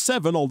for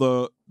 7,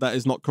 although that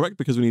is not correct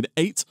because we need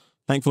 8.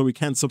 Thankfully, we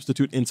can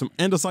substitute in some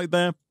andesite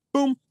there.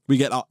 Boom, we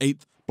get our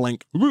 8th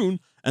blank rune.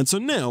 And so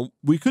now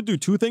we could do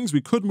 2 things.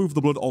 We could move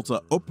the blood altar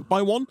up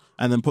by 1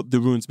 and then put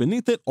the runes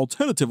beneath it.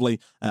 Alternatively,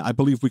 I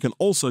believe we can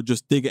also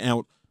just dig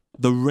out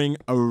the ring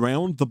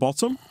around the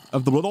bottom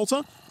of the blood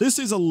altar. This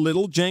is a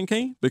little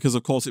janky because,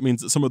 of course, it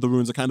means that some of the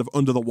runes are kind of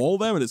under the wall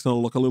there and it's going to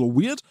look a little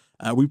weird.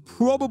 We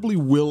probably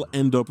will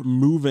end up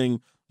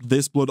moving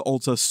this blood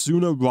altar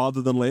sooner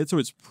rather than later.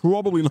 It's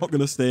probably not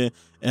going to stay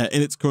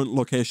in its current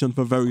location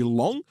for very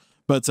long.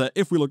 But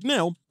if we look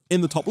now,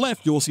 in the top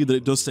left, you'll see that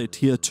it does say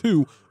tier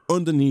 2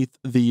 underneath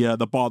the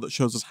bar that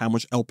shows us how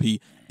much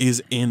LP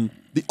is in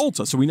the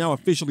altar. So we now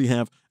officially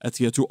have a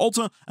tier 2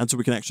 altar, and so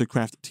we can actually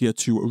craft tier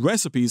 2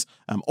 recipes.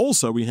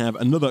 Also, we have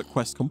another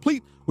quest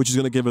complete, which is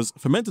going to give us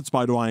fermented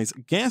spider eyes,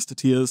 gassed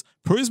tears,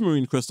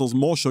 prismarine crystals,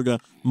 more sugar,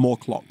 more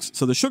clocks.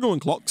 So the sugar and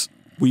clocks,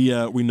 we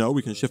know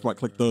we can shift right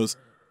click those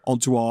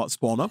onto our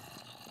spawner.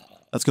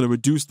 That's going to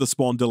reduce the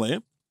spawn delay.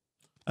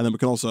 And then we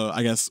can also,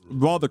 I guess,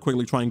 rather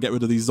quickly try and get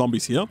rid of these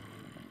zombies here.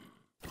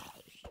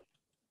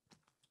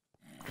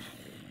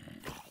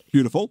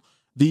 Beautiful.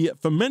 The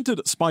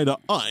fermented spider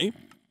eye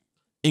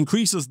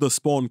increases the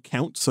spawn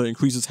count, so it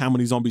increases how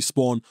many zombies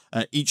spawn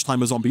each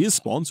time a zombie is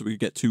spawned, so we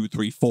get 2,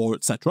 3, 4,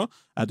 etc.,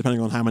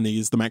 depending on how many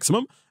is the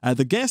maximum.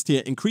 The ghast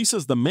here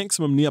increases the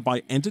maximum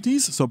nearby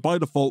entities, so by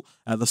default,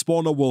 the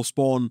spawner will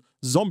spawn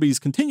zombies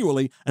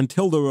continually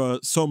until there are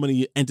so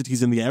many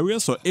entities in the area,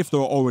 so if there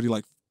are already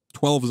like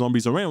 12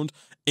 zombies around,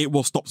 it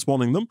will stop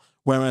spawning them,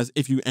 whereas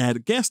if you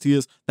add ghast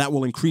tears, that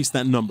will increase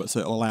that number,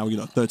 so it'll allow,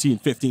 13,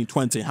 15,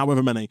 20,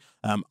 however many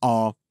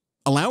are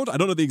allowed. I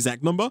don't know the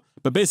exact number,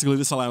 but basically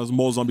this allows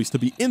more zombies to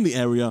be in the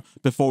area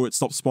before it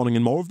stops spawning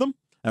in more of them,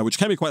 which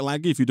can be quite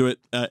laggy if you do it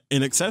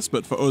in excess,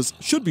 but for us,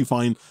 should be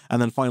fine.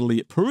 And then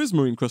finally,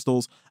 prismarine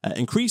crystals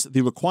increase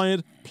the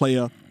required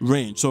player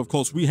range. So of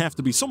course, we have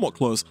to be somewhat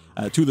close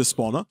to this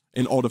spawner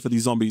in order for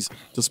these zombies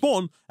to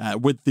spawn.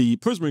 With the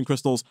prismarine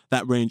crystals,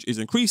 that range is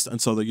increased, and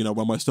so that,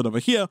 when we're stood over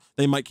here,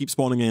 they might keep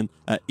spawning in,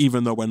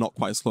 even though we're not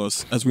quite as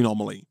close as we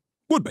normally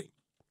would be.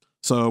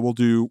 So we'll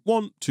do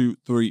 1, 2,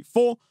 3,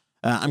 4.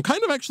 I'm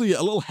kind of actually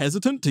a little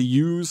hesitant to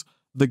use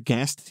the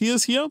ghast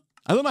tears here.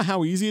 I don't know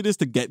how easy it is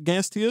to get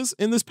ghast tears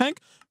in this pack,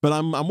 but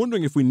I'm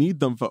wondering if we need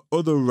them for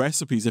other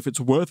recipes, if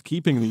it's worth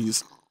keeping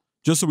these,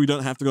 just so we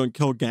don't have to go and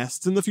kill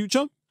ghasts in the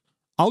future.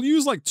 I'll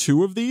use like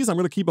 2 of these. I'm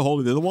going to keep a hold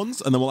of the other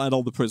ones, and then we'll add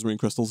all the prismarine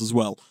crystals as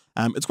well.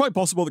 It's quite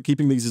possible that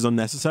keeping these is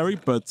unnecessary,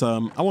 but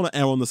I want to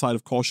err on the side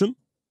of caution.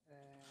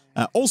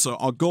 Also,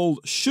 our gold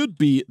should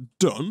be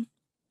done.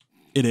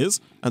 It is,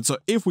 and so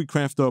if we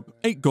craft up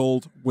 8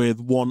 gold with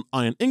 1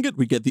 iron ingot,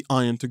 we get the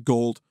iron to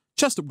gold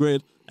chest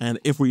upgrade, and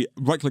if we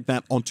right-click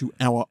that onto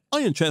our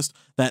iron chest,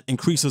 that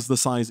increases the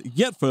size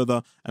yet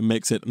further and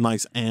makes it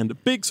nice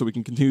and big, so we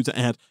can continue to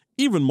add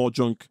even more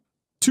junk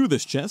to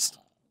this chest.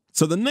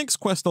 So the next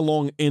quest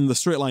along in the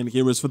straight line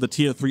here is for the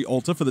tier 3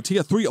 altar. For the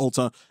tier 3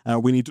 altar,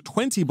 we need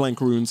 20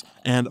 blank runes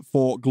and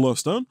 4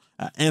 glowstone.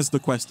 As the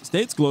quest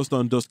states,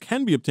 glowstone dust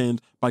can be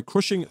obtained by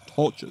crushing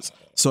torches.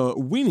 So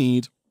we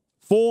need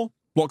 4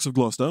 blocks of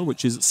glowstone,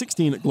 which is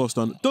 16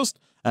 glowstone dust.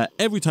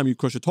 Every time you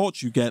crush a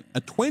torch, you get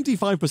a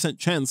 25%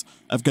 chance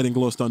of getting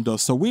glowstone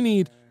dust. So we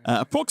need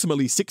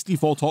approximately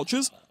 64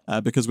 torches,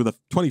 because with a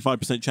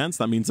 25% chance,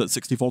 that means that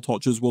 64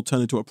 torches will turn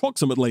into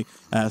approximately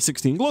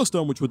 16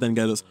 glowstone, which would then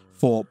get us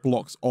 4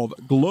 blocks of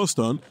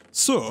glowstone.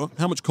 So,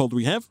 how much coal do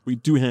we have? We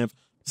do have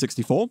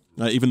 64,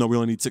 even though we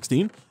only need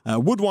 16.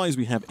 Wood-wise,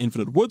 we have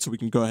infinite wood, so we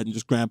can go ahead and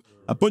just grab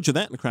a bunch of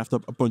that and craft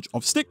up a bunch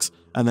of sticks.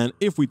 And then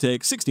if we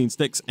take 16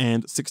 sticks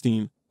and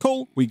 16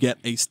 coal, we get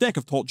a stack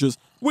of torches,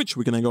 which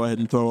we can then go ahead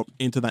and throw up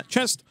into that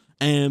chest.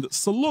 And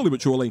slowly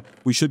but surely,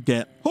 we should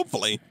get,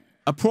 hopefully,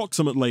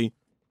 approximately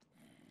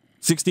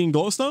 16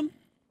 glowstone.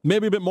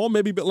 Maybe a bit more,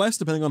 maybe a bit less,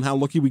 depending on how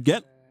lucky we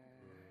get.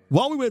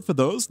 While we wait for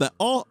those, there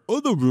are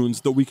other runes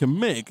that we can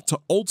make to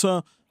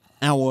alter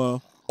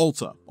our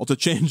altar, or to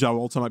change our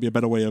altar might be a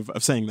better way of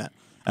saying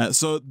that.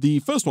 So the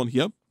first one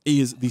here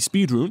is the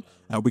speed rune.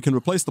 We can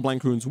replace the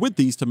blank runes with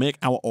these to make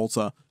our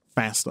altar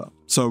faster.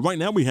 So right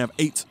now we have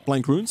 8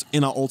 blank runes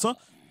in our altar.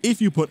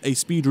 If you put a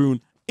speed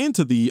rune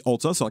into the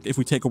altar, so like if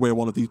we take away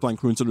one of these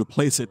blank runes and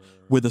replace it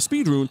with a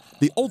speed rune,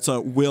 the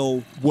altar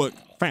will work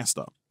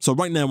faster. So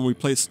right now when we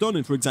place stone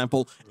in, for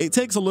example, it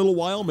takes a little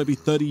while, maybe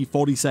 30,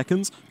 40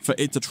 seconds, for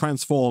it to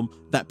transform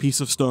that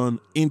piece of stone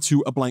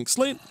into a blank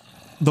slate.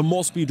 the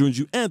more speed runes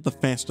you add, the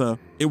faster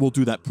it will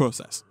do that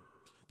process.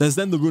 There's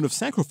then the Rune of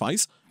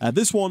Sacrifice.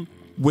 This one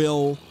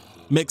will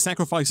make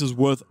sacrifices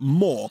worth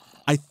more.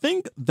 I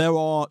think there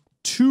are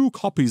 2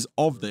 copies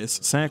of this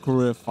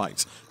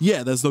sacrifice.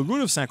 Yeah, there's the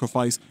Rune of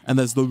Sacrifice and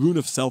there's the Rune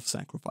of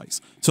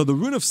Self-Sacrifice. So the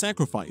Rune of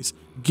Sacrifice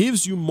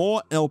gives you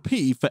more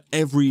LP for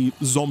every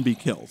zombie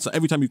kill. So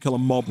every time you kill a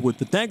mob with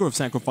the Dagger of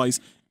Sacrifice,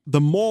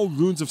 the more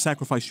Runes of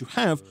Sacrifice you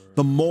have,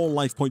 the more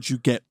life points you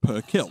get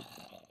per kill.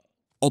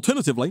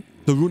 Alternatively,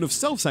 the Rune of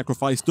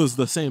Self-Sacrifice does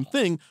the same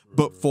thing,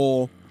 but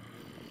for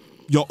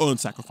your own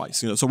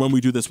sacrifice. So when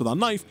we do this with our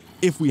knife,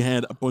 if we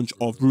had a bunch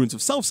of Runes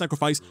of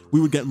Self-Sacrifice, we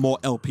would get more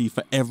LP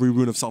for every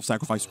Rune of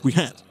Self-Sacrifice we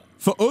had.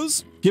 For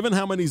us, given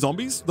how many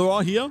zombies there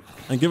are here,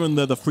 and given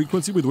the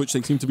frequency with which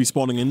they seem to be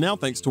spawning in now,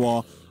 thanks to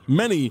our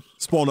many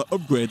spawner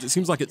upgrades, it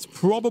seems like it's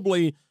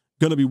probably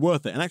going to be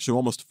worth it. And actually, we're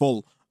almost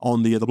full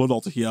on the Blood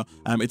Altar here.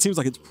 It seems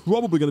like it's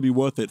probably going to be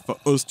worth it for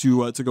us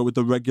to go with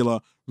the regular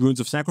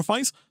Runes of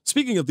Sacrifice.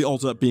 Speaking of the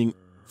altar being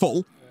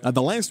full,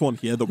 the last one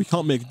here that we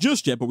can't make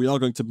just yet, but we are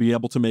going to be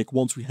able to make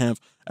once we have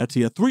a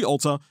tier 3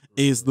 altar,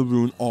 is the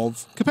Rune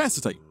of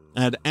Capacity.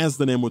 And as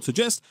the name would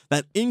suggest,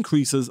 that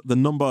increases the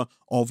number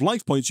of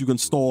life points you can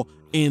store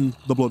in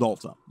the Blood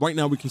Altar. Right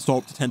now we can store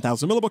up to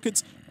 10,000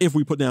 millibuckets. If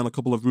we put down a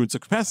couple of Runes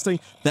of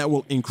Capacity, that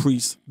will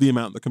increase the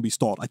amount that can be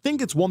stored. I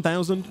think it's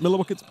 1,000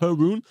 millibuckets per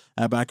rune,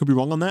 but I could be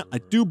wrong on that. I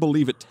do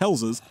believe it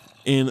tells us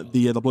in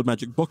the Blood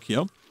Magic book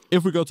here.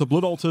 If we go to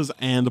Blood Altars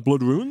and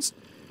Blood Runes,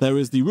 there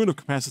is the Rune of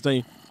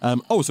Capacity.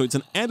 So it's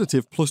an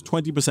additive plus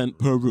 20%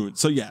 per rune.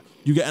 So yeah,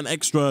 you get an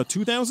extra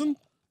 2,000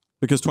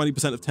 because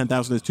 20% of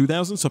 10,000 is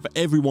 2,000. So for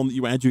every one that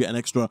you add, you get an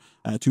extra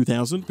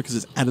 2,000 because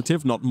it's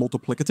additive, not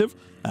multiplicative.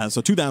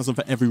 So 2,000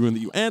 for every rune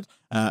that you add.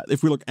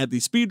 If we look at the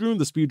Speed Rune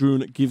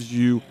gives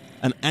you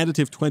an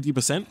additive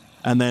 20%.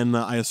 And then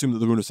I assume that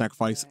the Rune of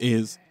Sacrifice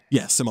is,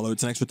 similar.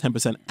 It's an extra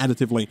 10%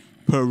 additively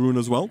per rune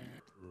as well.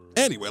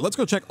 Anyway, let's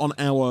go check on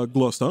our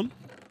glowstone.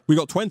 We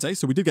got 20,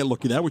 so we did get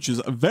lucky there, which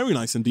is very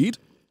nice indeed.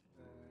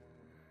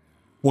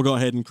 We'll go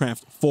ahead and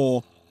craft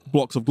 4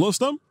 blocks of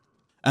glowstone.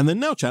 And then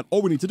now, chat,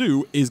 all we need to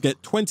do is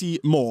get 20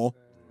 more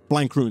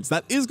blank runes.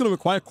 That is going to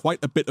require quite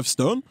a bit of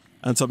stone.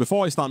 And so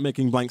before I start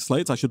making blank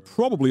slates, I should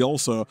probably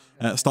also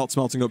start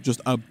smelting up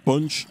just a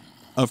bunch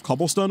of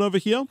cobblestone over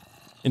here.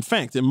 In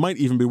fact, it might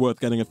even be worth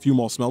getting a few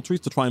more smelteries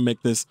to try and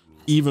make this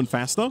even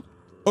faster.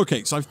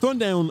 Okay, so I've thrown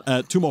down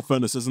 2 more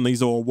furnaces, and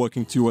these are all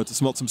working to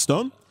smelt some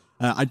stone.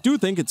 I do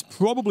think it's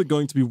probably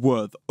going to be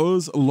worth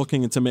us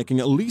looking into making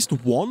at least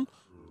 1,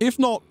 if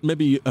not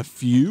maybe a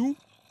few,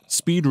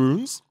 speed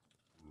runes.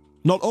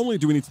 Not only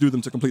do we need to do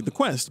them to complete the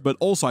quest, but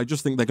also I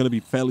just think they're going to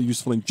be fairly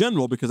useful in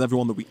general because every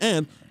one that we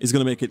add is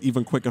going to make it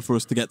even quicker for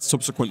us to get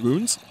subsequent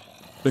runes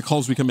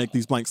because we can make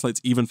these blank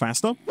slates even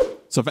faster.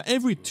 So for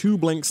every 2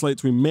 blank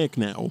slates we make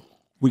now,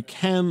 we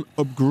can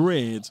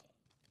upgrade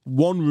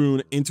 1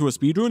 rune into a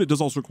speed rune. It does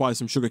also require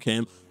some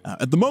sugarcane.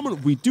 At the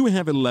moment, we do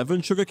have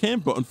 11 sugarcane,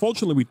 but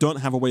unfortunately, we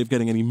don't have a way of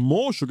getting any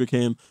more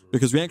sugarcane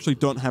because we actually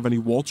don't have any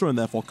water and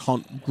therefore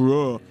can't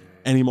grow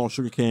any more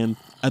sugarcane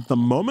at the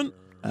moment.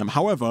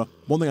 However,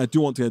 one thing I do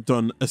want to get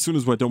done as soon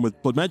as we're done with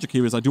Blood Magic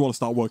here is I do want to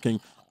start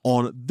working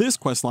on this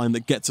quest line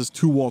that gets us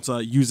to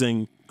water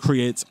using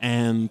creates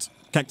and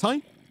cacti.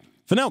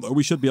 For now, though,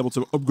 we should be able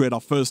to upgrade our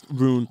first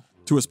rune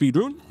to a speed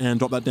rune and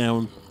drop that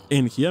down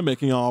in here,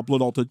 making our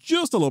Blood Altar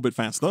just a little bit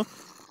faster.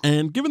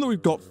 And given that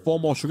we've got 4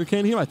 more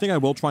sugarcane here, I think I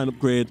will try and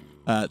upgrade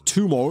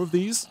 2 more of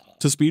these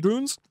to speed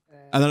runes.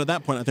 And then at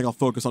that point, I think I'll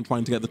focus on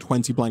trying to get the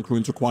 20 blank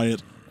runes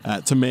required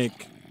to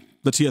make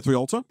the tier 3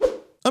 altar.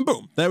 And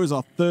boom, there is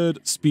our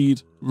 3rd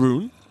speed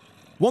rune.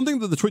 One thing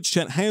that the Twitch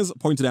chat has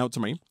pointed out to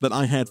me that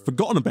I had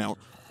forgotten about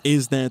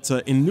is that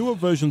in newer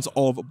versions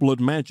of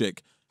Blood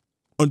Magic,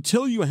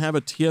 until you have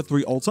a tier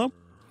 3 altar,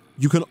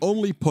 you can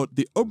only put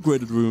the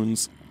upgraded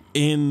runes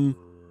in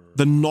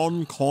the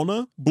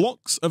non-corner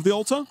blocks of the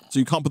altar, so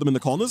you can't put them in the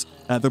corners.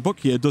 The book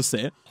here does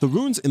say, the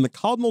runes in the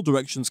cardinal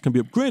directions can be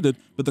upgraded,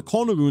 but the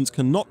corner runes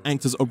cannot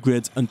act as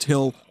upgrades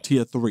until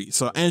tier 3.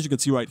 So as you can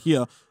see right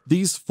here,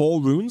 these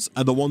 4 runes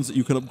are the ones that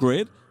you can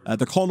upgrade.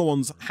 The corner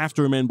ones have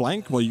to remain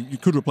blank. Well, you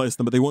could replace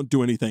them, but they won't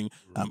do anything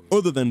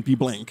other than be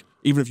blank.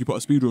 Even if you put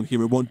a speed rune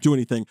here, it won't do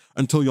anything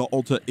until your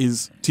altar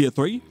is tier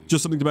 3.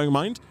 Just something to bear in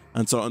mind.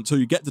 And so until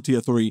you get to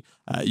tier 3,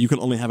 you can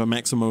only have a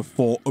maximum of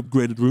 4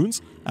 upgraded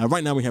runes.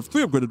 Right now we have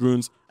 3 upgraded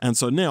runes, and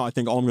so now I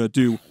think all I'm going to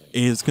do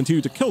is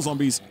continue to kill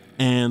zombies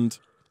and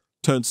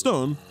turn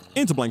stone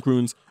into blank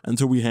runes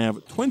until we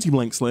have 20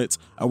 blank slates,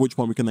 at which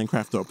point we can then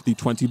craft up the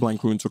 20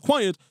 blank runes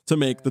required to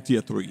make the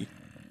tier 3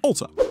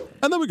 altar.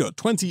 And there we go,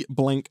 20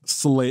 blank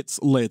slates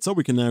later,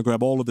 we can now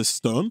grab all of this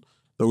stone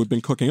that we've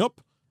been cooking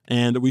up,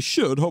 and we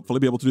should hopefully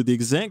be able to do the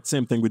exact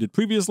same thing we did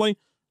previously,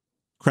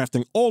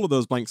 crafting all of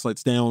those blank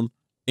slates down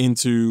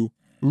into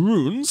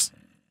runes.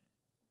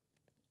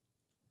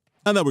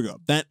 And there we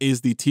go. That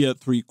is the tier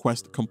 3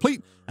 quest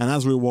complete. And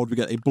as a reward, we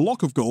get a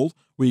block of gold,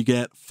 we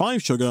get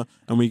 5 sugar,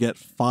 and we get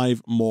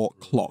 5 more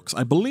clocks.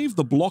 I believe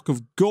the block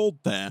of gold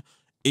there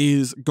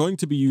is going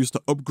to be used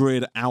to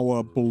upgrade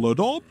our blood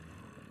orb.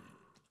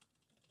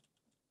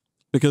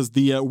 because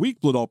the weak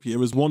blood orb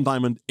here is 1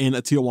 diamond in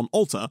a tier 1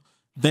 altar.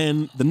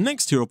 Then the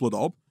next tier of blood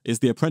orb is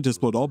the apprentice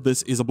blood orb.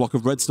 This is a block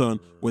of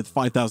redstone with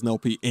 5,000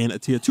 LP in a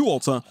tier 2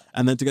 altar.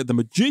 And then to get the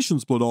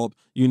magician's blood orb,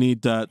 you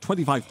need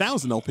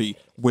 25,000 LP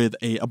with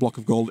a block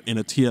of gold in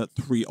a tier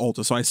 3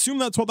 altar. So I assume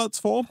that's what that's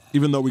for,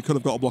 even though we could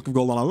have got a block of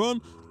gold on our own.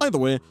 Either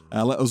way,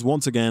 let us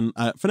once again,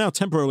 for now,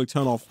 temporarily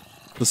turn off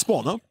the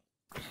spawner.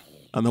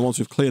 And then once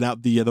we've cleared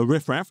out the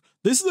riffraff,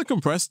 this is a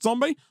compressed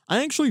zombie.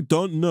 I actually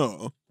don't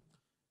know.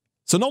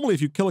 So normally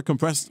if you kill a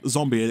compressed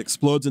zombie, it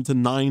explodes into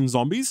 9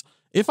 zombies.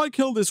 If I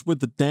kill this with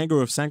the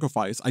Dagger of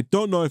Sacrifice, I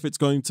don't know if it's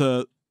going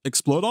to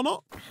explode or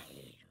not.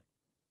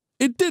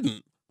 It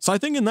didn't. So I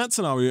think in that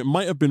scenario, it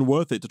might have been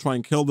worth it to try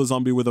and kill the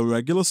zombie with a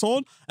regular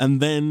sword and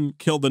then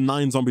kill the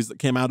 9 zombies that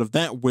came out of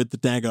that with the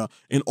dagger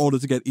in order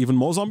to get even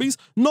more zombies.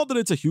 Not that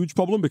it's a huge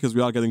problem because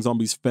we are getting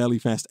zombies fairly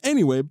fast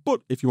anyway,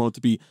 but if you wanted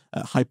to be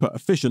hyper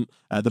efficient,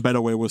 the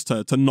better way was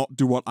to not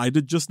do what I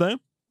did just there.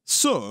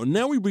 So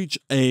now we reach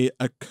a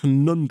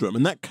conundrum,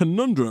 and that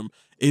conundrum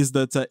is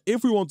that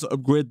if we want to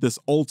upgrade this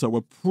altar,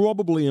 we're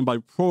probably, and by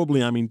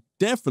probably I mean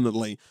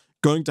definitely,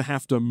 going to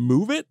have to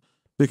move it,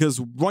 because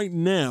right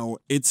now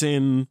it's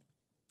in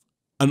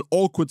an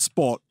awkward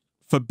spot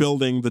for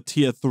building the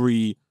tier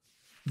 3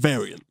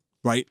 variant,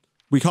 right?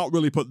 We can't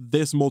really put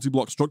this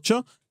multi-block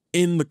structure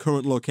in the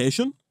current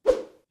location.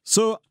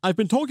 So I've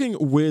been talking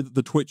with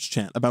the Twitch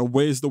chat about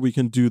ways that we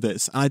can do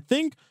this, and I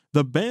think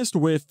the best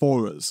way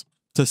for us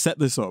to set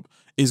this up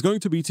is going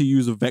to be to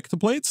use vector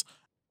plates.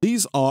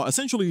 These are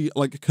essentially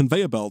like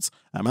conveyor belts.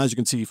 As you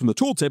can see from the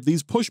tooltip,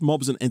 these push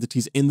mobs and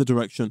entities in the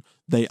direction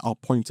they are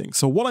pointing.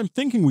 So what I'm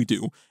thinking we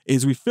do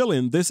is we fill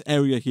in this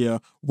area here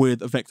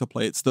with vector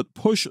plates that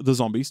push the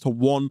zombies to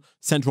one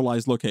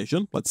centralized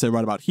location, let's say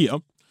right about here.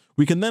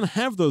 We can then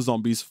have those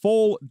zombies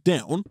fall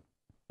down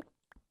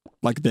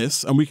like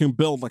this, and we can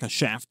build like a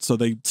shaft so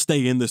they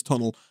stay in this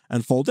tunnel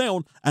and fall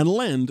down and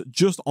land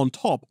just on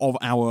top of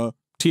our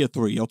tier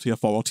 3 or tier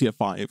 4 or tier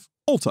 5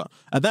 altar.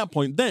 At that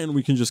point, then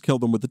we can just kill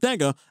them with the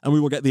dagger and we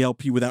will get the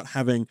LP without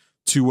having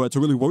to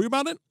really worry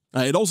about it.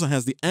 It also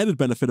has the added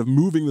benefit of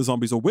moving the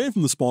zombies away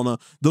from the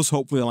spawner, thus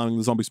hopefully allowing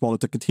the zombie spawner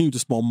to continue to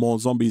spawn more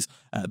zombies,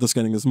 thus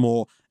getting us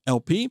more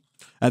LP.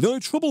 The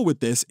only trouble with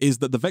this is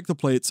that the vector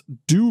plates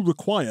do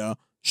require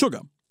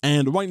sugar.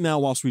 And right now,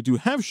 whilst we do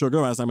have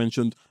sugar, as I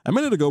mentioned a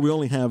minute ago, we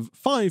only have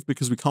 5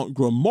 because we can't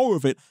grow more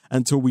of it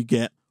until we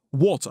get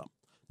water.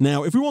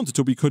 Now, if we wanted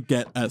to, we could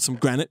get some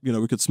granite. You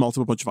know, we could smelt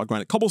up a bunch of our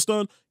granite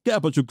cobblestone, get a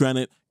bunch of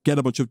granite, get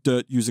a bunch of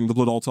dirt using the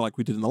blood altar like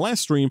we did in the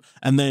last stream,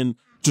 and then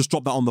just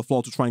drop that on the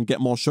floor to try and get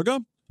more sugar.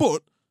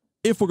 But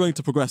if we're going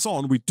to progress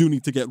on, we do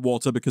need to get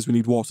water because we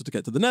need water to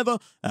get to the nether.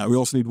 We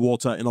also need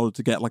water in order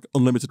to get like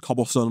unlimited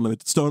cobblestone,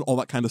 unlimited stone, all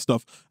that kind of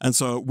stuff. And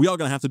so we are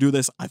going to have to do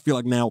this. I feel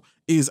like now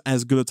is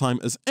as good a time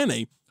as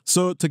any.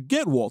 So to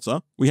get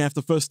water, we have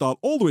to first start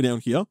all the way down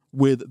here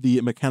with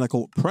the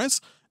mechanical press.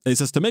 It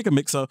says to make a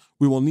mixer,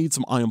 we will need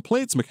some iron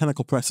plates.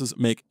 Mechanical presses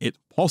make it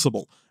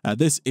possible.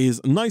 This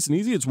is nice and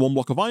easy. It's 1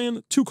 block of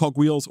iron, 2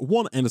 cogwheels,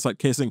 1 andesite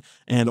casing,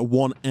 and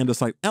 1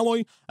 andesite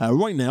alloy.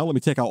 Right now, let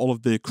me take out all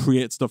of the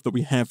create stuff that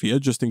we have here,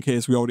 just in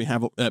case we already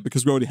have,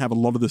 because we already have a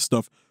lot of this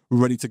stuff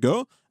ready to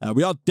go.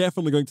 We are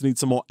definitely going to need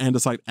some more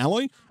andesite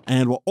alloy,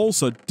 and we're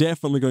also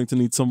definitely going to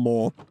need some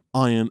more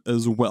iron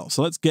as well.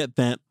 So let's get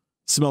that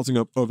smelting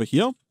up over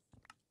here.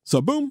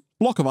 So boom,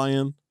 block of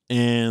iron,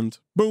 and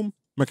boom,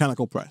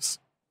 mechanical press.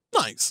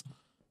 Nice.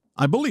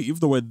 I believe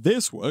the way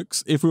this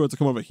works, if we were to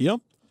come over here,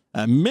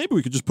 maybe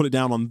we could just put it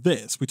down on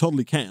this. We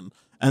totally can.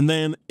 And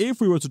then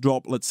if we were to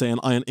drop, let's say, an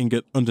iron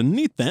ingot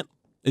underneath that,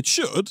 it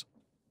should,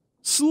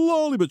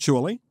 slowly but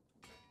surely,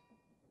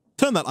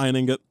 turn that iron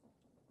ingot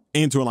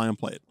into an iron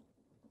plate.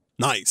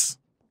 Nice.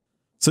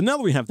 So now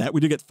that we have that,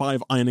 we do get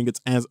 5 iron ingots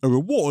as a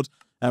reward.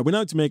 We now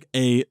need to make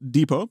a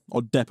depot.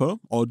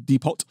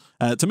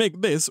 To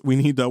make this, we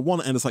need 1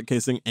 andesite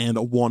casing and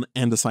 1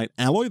 andesite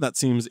alloy. That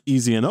seems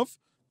easy enough.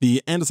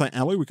 The andesite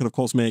alloy we can, of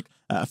course, make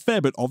a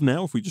fair bit of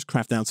now if we just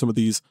craft down some of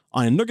these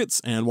iron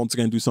nuggets and once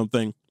again do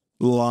something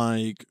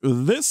like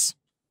this.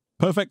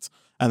 Perfect.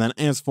 And then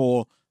as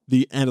for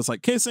the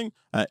andesite casing,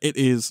 it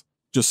is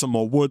just some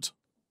more wood,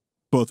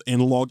 both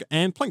in log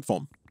and plank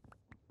form.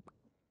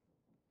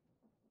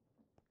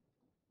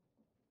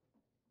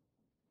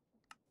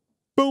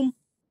 Boom.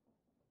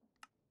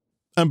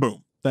 And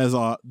boom. There's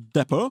our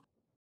depot.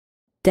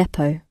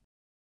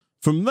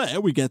 From there,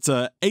 we get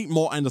 8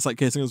 more andesite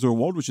casing as a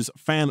reward, which is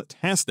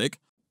fantastic.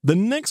 The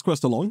next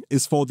quest along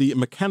is for the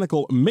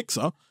mechanical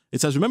mixer.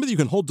 It says, remember that you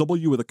can hold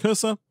W with a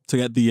cursor to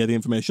get the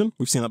information.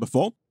 We've seen that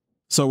before.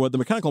 So the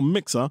mechanical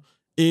mixer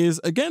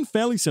is, again,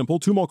 fairly simple.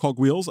 2 more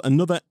cogwheels,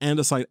 another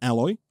andesite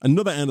alloy,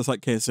 another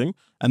andesite casing,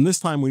 and this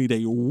time we need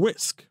a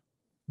whisk.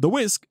 The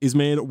whisk is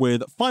made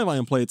with 5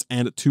 iron plates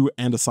and 2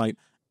 andesite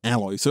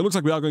alloy. So it looks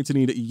like we are going to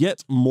need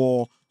yet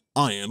more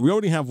iron. We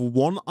already have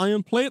 1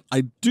 iron plate.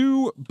 I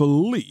do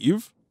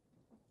believe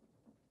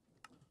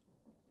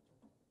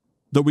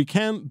that we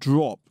can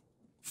drop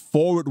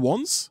 4 at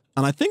once,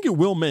 and I think it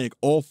will make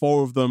all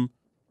 4 of them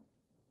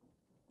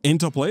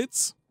into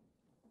plates.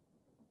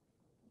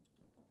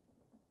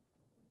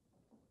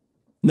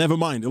 Never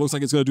mind. It looks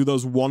like it's going to do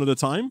those one at a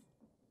time,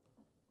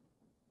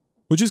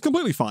 which is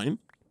completely fine,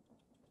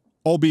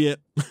 albeit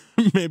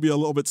maybe a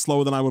little bit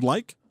slower than I would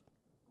like.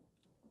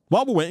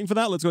 While we're waiting for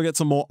that, let's go get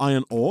some more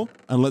iron ore,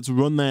 and let's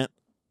run that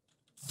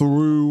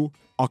through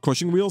our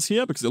crushing wheels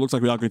here, because it looks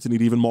like we are going to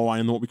need even more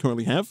iron than what we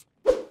currently have.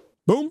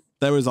 Boom,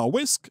 there is our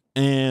whisk,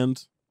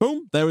 and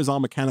boom, there is our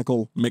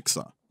mechanical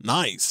mixer.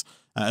 Nice.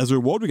 As a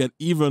reward, we get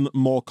even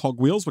more cog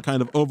wheels. We're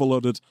kind of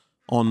overloaded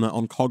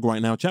on cog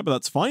right now, chat, but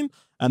that's fine.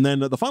 And then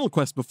the final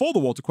quest before the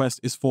water quest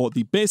is for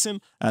the basin.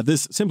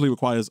 This simply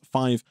requires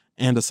 5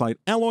 andesite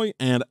alloy,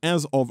 and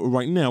as of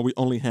right now, we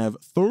only have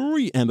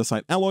 3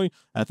 andesite alloy.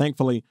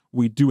 Thankfully,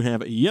 we do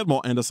have yet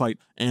more andesite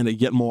and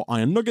yet more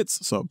iron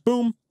nuggets, so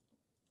boom,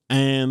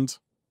 and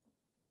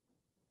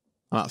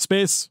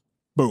space,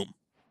 boom.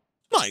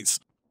 Nice.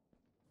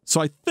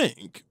 So I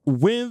think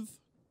with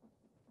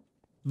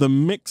the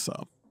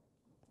mixer,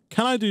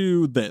 can I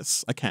do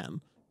this? I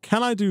can.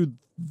 Can I do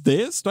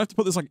this? Do I have to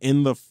put this like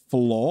in the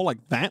floor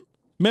like that?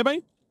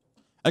 Maybe?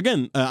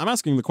 Again, I'm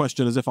asking the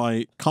question as if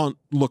I can't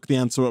look the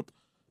answer up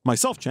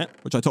myself, chat,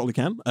 which I totally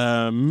can.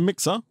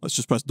 Mixer. Let's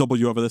just press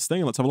W over this thing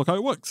and let's have a look how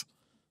it works.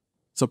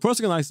 So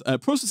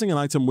processing an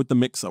item with the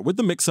mixer. With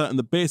the mixer and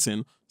the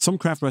basin, some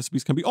craft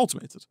recipes can be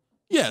automated.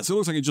 Yeah, so it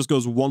looks like it just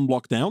goes 1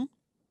 block down.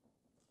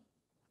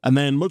 And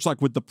then, much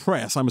like with the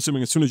press, I'm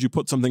assuming as soon as you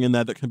put something in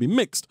there that can be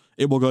mixed,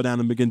 it will go down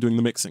and begin doing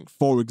the mixing.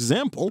 For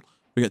example,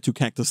 we get 2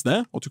 cactus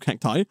there, or 2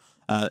 cacti.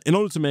 In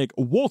order to make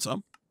water,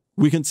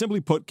 we can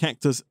simply put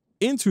cactus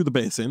into the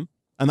basin,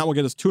 and that will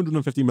get us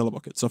 250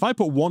 millibuckets. So if I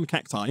put 1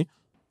 cacti...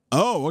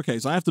 Oh, okay,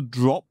 so I have to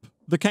drop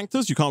the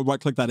cactus? You can't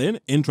right-click that in?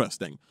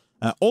 Interesting.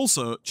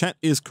 Also, chat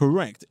is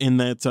correct in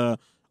that...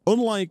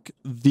 unlike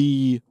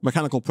the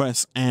mechanical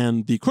press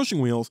and the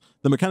crushing wheels,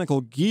 the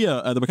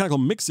mechanical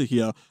mixer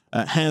here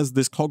has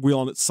this cogwheel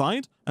on its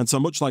side, and so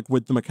much like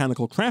with the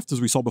mechanical craft as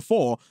we saw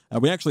before,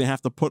 we actually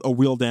have to put a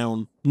wheel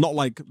down, not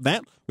like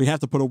that, we have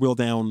to put a wheel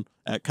down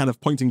kind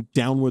of pointing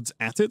downwards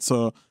at it,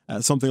 so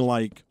something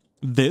like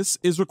this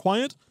is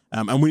required,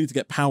 and we need to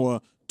get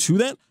power to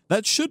that.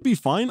 That should be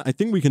fine. I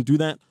think we can do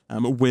that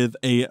with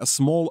a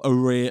small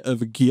array of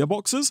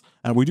gearboxes.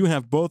 We do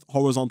have both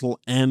horizontal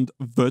and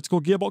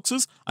vertical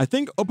gearboxes. I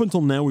think up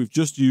until now we've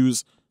just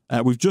used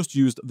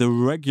the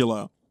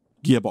regular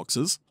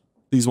gearboxes,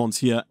 these ones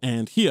here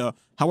and here.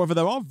 However,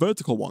 there are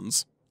vertical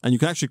ones, and you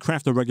can actually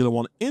craft a regular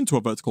one into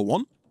a vertical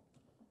one.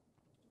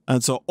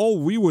 And so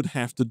all we would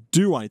have to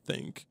do, I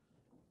think,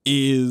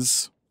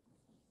 is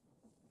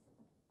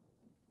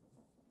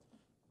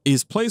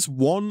place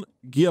 1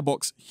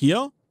 gearbox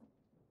here.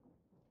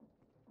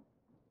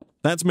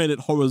 That's made it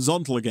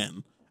horizontal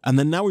again. And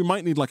then now we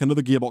might need like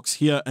another gearbox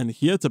here and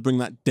here to bring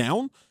that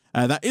down.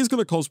 That is going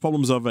to cause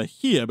problems over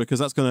here because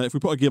that's going to, if we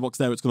put a gearbox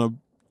there, it's going to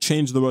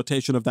change the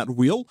rotation of that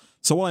wheel.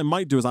 So what I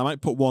might do is I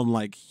might put one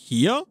like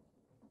here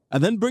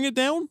and then bring it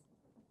down.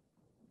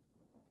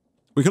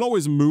 We can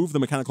always move the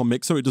mechanical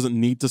mixer. It doesn't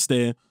need to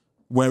stay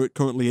where it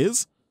currently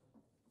is.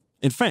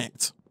 In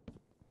fact,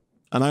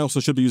 and I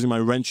also should be using my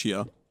wrench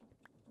here.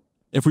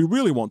 If we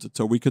really wanted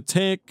to, we could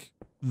take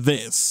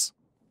this,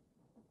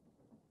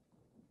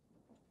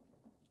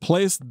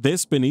 place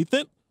this beneath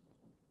it,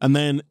 and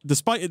then,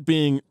 despite it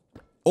being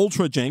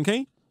ultra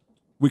janky,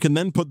 we can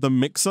then put the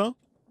mixer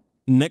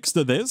next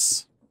to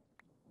this,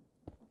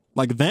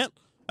 like that,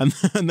 and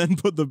then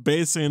put the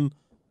basin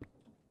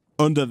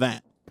under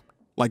that,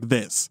 like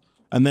this.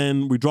 And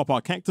then we drop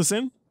our cactus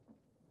in,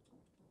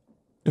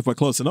 if we're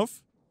close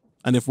enough,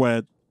 and if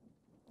we're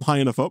high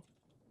enough up.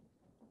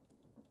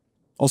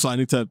 Also, I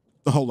need to...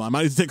 Hold on, I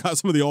might need to take out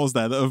some of the ores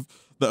there that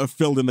have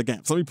filled in the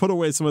gaps. Let me put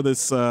away some of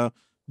this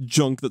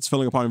junk that's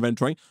filling up our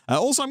inventory.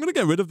 Also, I'm going to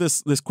get rid of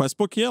this quest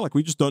book here. Like,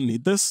 we just don't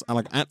need this,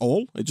 like, at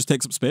all. It just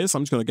takes up space.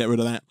 I'm just going to get rid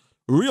of that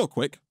real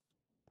quick.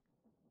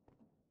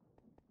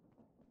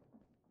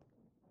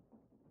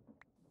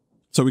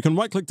 So we can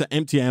right-click to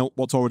empty out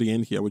what's already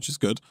in here, which is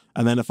good.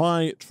 And then if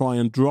I try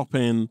and drop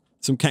in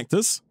some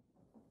cactus,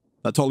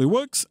 that totally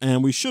works.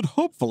 And we should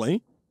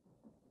hopefully,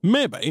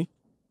 maybe...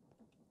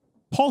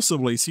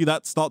 possibly see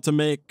that start to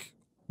make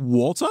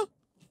water?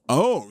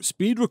 Oh,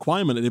 speed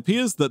requirement. It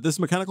appears that this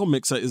mechanical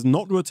mixer is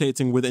not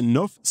rotating with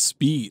enough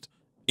speed.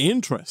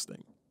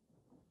 Interesting.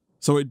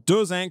 So it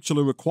does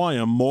actually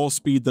require more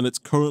speed than it's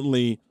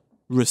currently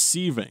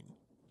receiving.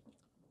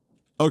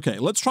 Okay,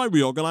 let's try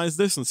reorganize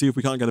this and see if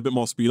we can't get a bit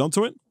more speed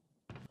onto it.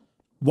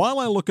 While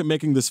I look at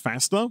making this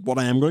faster, what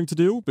I am going to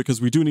do, because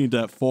we do need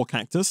 4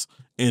 cactus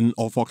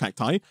or 4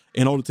 cacti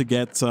in order to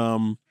get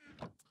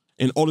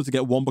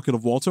 1 bucket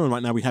of water, and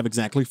right now we have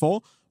exactly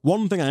 4.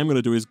 One thing I am going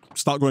to do is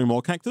start growing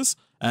more cactus.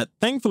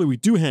 Thankfully, we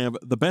do have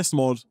the best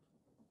mod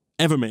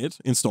ever made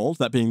installed,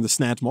 that being the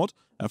Snad mod.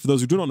 For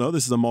those who do not know,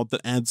 this is a mod that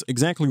adds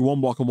exactly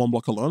 1 block and 1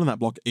 block alone, and that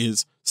block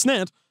is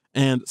Snad.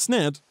 And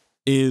Snad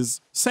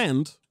is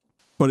sand,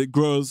 but it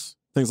grows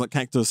things like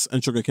cactus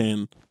and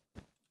sugarcane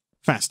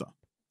faster.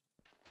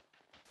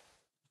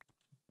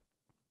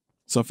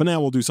 So for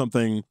now, we'll do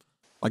something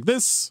like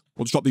this.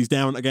 We'll just drop these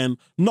down. Again,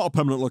 not a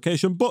permanent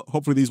location, but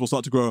hopefully these will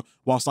start to grow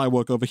whilst I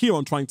work over here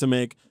on trying to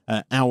make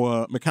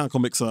our mechanical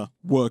mixer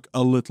work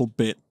a little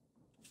bit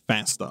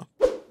faster.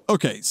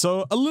 Okay,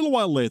 so a little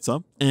while later,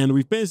 and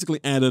we've basically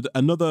added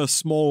another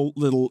small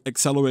little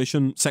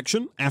acceleration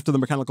section after the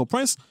mechanical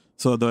press.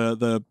 So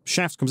the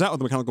shaft comes out of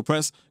the mechanical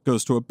press,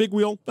 goes to a big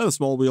wheel, then a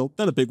small wheel,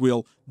 then a big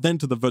wheel, then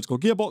to the vertical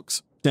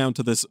gearbox, down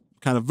to this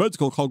kind of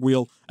vertical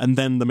cogwheel, and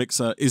then the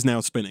mixer is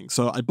now spinning.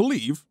 So I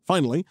believe,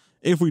 finally,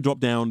 if we drop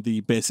down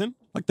the basin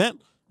like that,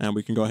 and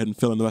we can go ahead and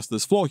fill in the rest of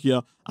this floor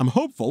here, I'm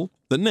hopeful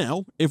that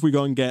now, if we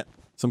go and get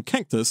some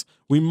cactus,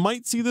 we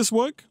might see this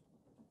work.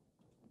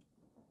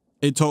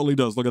 It totally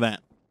does. Look at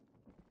that.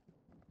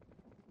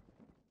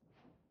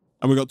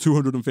 And we got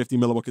 250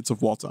 millibuckets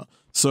of water.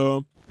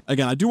 So,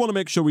 again, I do want to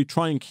make sure we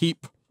try and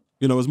keep,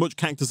 you know, as much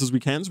cactus as we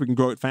can so we can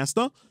grow it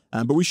faster.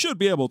 But we should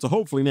be able to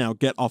hopefully now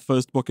get our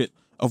first bucket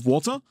of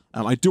water.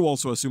 I do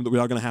also assume that we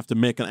are going to have to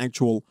make an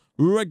actual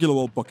regular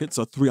old bucket.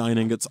 So 3 iron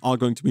ingots are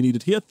going to be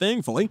needed here.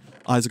 Thankfully,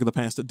 Isaac of the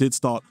Past did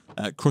start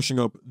crushing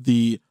up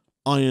the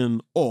iron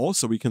ore.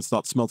 So we can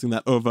start smelting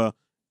that over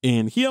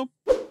in here.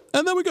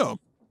 And there we go.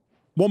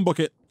 1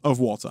 bucket of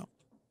water.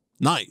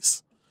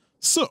 Nice.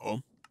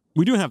 So,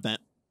 we do have that.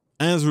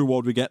 As a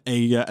reward, we get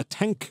a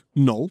tank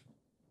null,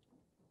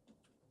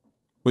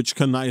 which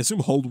can, I assume,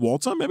 hold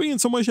water, maybe in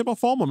some way, shape, or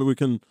form. Or maybe we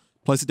can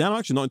place it down. I'm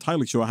actually not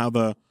entirely sure how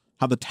the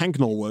tank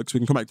null works.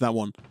 We can come back to that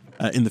one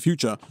in the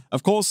future.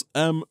 Of course,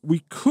 we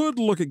could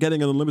look at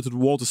getting an unlimited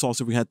water source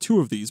if we had 2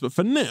 of these, but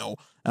for now,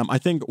 I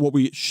think what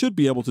we should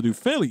be able to do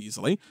fairly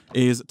easily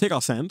is take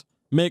our sand,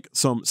 make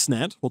some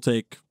snad. We'll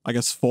take, I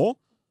guess, 4.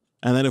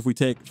 And then if we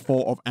take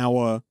 4 of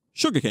our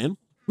sugarcane,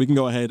 we can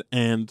go ahead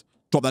and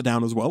drop that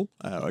down as well.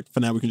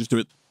 For now, we can just do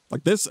it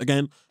like this.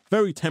 Again,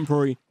 very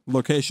temporary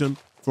location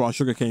for our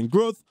sugarcane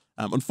growth.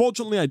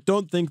 Unfortunately, I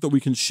don't think that we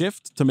can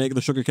shift to make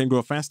the sugarcane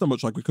grow faster,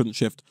 much like we couldn't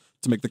shift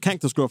to make the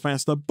cactus grow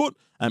faster, but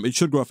it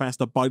should grow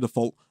faster by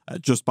default,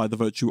 just by the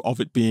virtue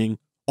of it being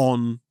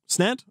on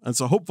snad. And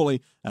so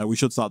hopefully we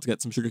should start to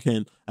get some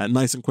sugarcane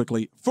nice and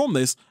quickly from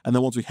this. And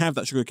then once we have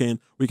that sugarcane,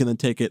 we can then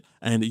take it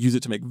and use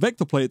it to make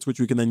vector plates, which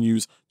we can then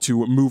use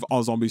to move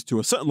our zombies to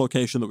a certain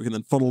location that we can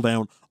then funnel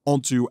down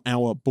onto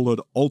our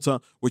blood altar,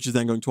 which is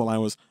then going to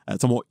allow us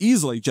to more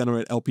easily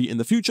generate LP in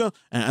the future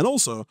and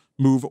also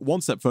move one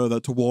step further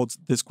towards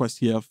this quest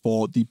here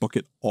for the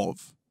bucket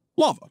of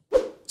lava.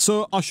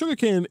 So our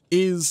sugarcane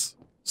is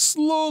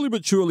slowly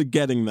but surely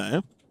getting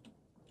there.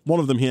 One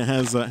of them here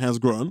has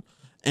grown.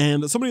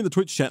 And somebody in the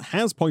Twitch chat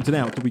has pointed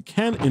out that we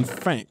can, in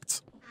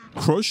fact,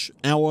 crush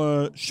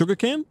our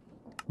sugarcane.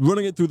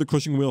 Running it through the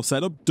crushing wheel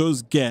setup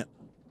does get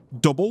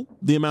double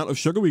the amount of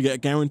sugar. We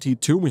get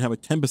guaranteed 2. We have a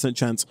 10%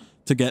 chance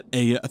to get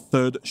a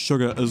 3rd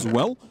sugar as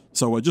well.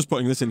 So we're just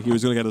putting this in here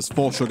is going to get us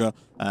 4 sugar,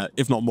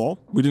 if not more.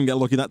 We didn't get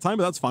lucky that time,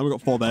 but that's fine. We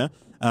got 4 there.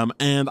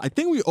 And I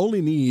think we only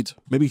need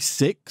maybe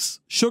 6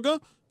 sugar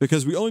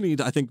because we only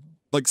need, I think,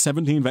 like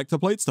 17 vector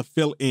plates to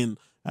fill in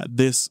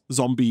this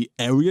zombie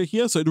area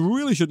here, so it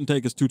really shouldn't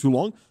take us too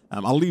long.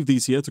 I'll leave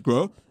these here to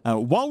grow.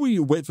 While we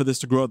wait for this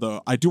to grow,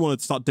 though, I do want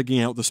to start digging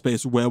out the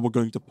space where we're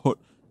going to put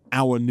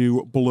our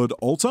new blood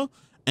altar,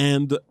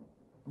 and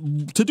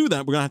to do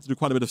that, we're going to have to do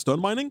quite a bit of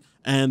stone mining,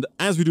 and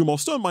as we do more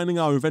stone mining,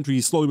 our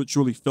inventory slowly but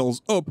surely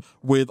fills up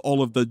with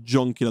all of the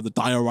junk, you know, the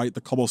diorite,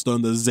 the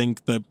cobblestone, the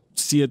zinc, the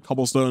seared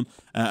cobblestone,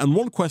 and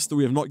one quest that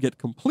we have not yet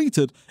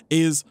completed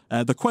is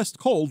the quest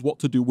called What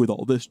to Do With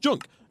All This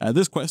Junk.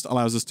 This quest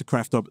allows us to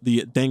craft up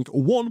the Dank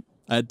 1.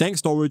 Dank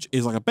storage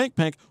is like a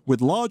backpack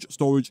with large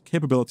storage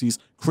capabilities.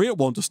 Create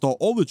one to store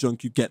all the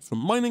junk you get from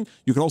mining.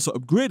 You can also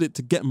upgrade it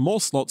to get more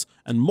slots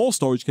and more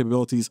storage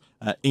capabilities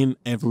in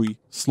every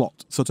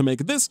slot. So to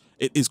make this,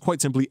 it is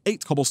quite simply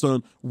 8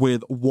 cobblestone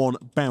with 1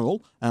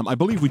 barrel. I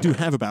believe we do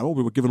have a barrel.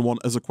 We were given one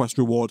as a quest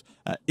reward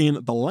in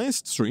the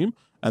last stream.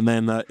 And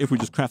then if we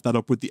just craft that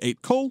up with the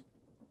 8 coal,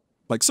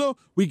 like so,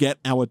 we get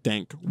our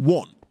Dank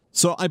 1.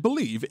 So I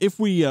believe if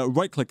we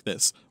right-click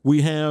this,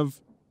 we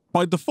have,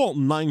 by default,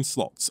 9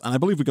 slots. And I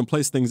believe we can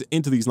place things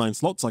into these 9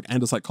 slots, like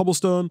andesite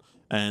cobblestone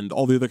and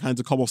all the other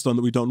kinds of cobblestone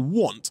that we don't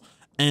want.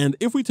 And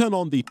if we turn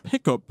on the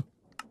pickup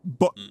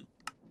button,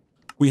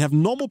 we have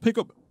normal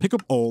pickup,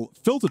 pickup all,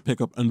 filtered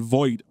pickup, and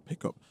void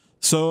pickup.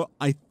 So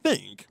I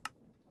think,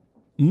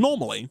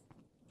 normally,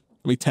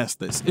 let me test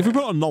this. If we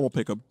put on normal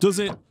pickup, does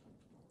it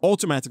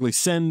automatically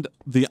send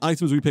the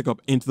items we pick up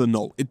into the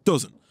null? It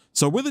doesn't.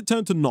 So with it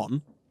turned to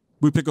none,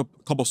 we pick up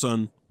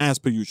cobblestone as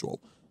per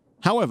usual.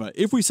 However,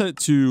 if we set it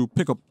to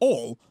pick up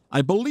all,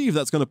 I believe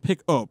that's going to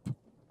pick up,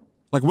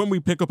 like when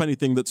we pick up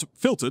anything that's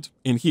filtered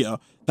in here,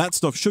 that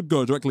stuff should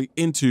go directly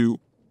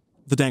into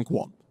the Dank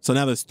 1. So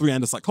now there's 3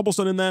 andesite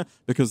cobblestone in there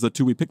because the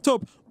 2 we picked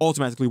up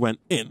automatically went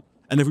in.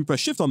 And if we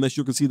press shift on this,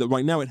 you can see that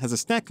right now it has a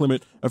stack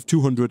limit of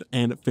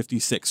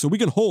 256. So we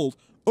can hold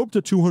up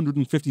to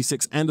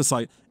 256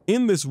 andesite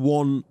in this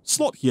one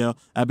slot here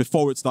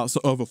before it starts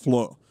to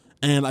overflow.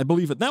 And I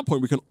believe at that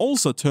point we can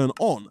also turn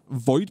on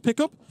void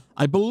pickup.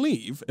 I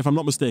believe, if I'm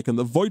not mistaken,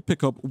 the void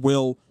pickup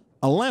will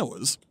allow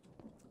us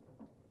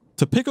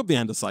to pick up the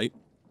andesite,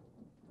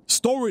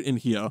 store it in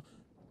here,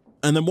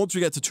 And then once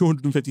we get to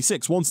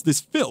 256, once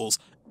this fills,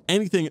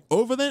 anything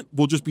over that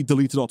will just be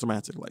deleted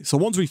automatically. So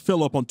once we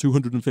fill up on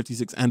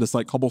 256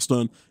 andesite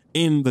cobblestone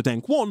in the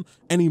Dank 1,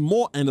 any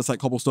more andesite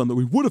cobblestone that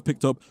we would have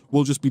picked up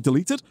will just be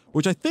deleted,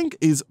 which I think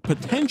is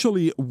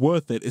potentially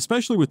worth it,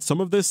 especially with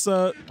some of this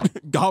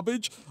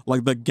garbage,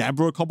 like the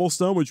Gabbro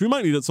cobblestone, which we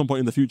might need at some point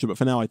in the future, but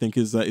for now I think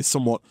is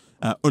somewhat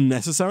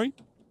unnecessary.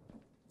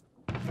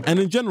 And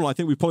in general, I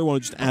think we probably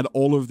want to just add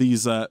all of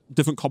these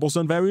different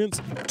cobblestone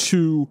variants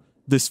to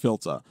this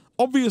filter.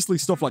 Obviously,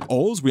 stuff like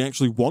ores we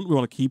actually want. We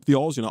want to keep the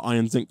ores, you know,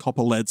 iron, zinc,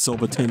 copper, lead,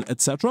 silver, tin,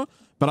 etc.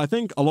 But I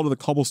think a lot of the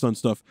cobblestone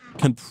stuff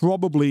can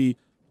probably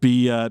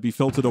be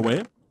filtered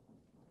away.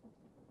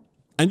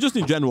 And just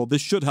in general,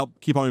 this should help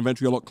keep our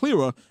inventory a lot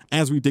clearer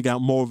as we dig out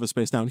more of a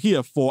space down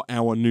here for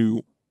our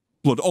new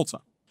blood altar.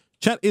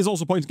 Chat is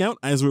also pointing out,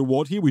 as a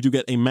reward here, we do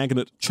get a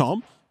magnet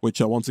charm, which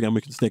once again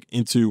we can stick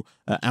into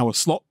our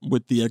slot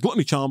with the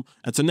gluttony charm,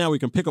 and so now we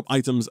can pick up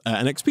items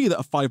and XP that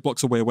are 5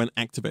 blocks away when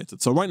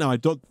activated. So right now I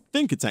don't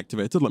think it's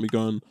activated. Let me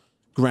go and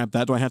grab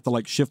that. Do I have to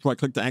like shift right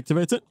click to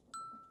activate it?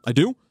 I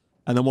do.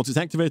 And then once it's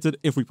activated,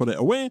 if we put it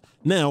away,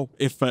 now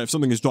if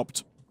something is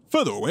dropped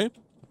further away,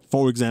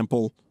 for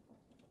example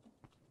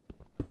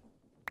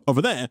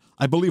over there,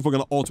 I believe we're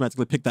going to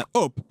automatically pick that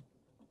up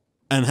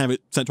and have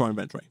it sent to our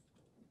inventory.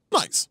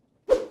 Nice.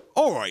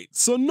 Alright,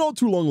 so not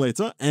too long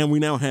later, and we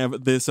now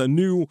have this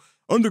new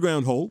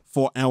underground hole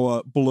for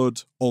our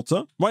blood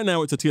altar. Right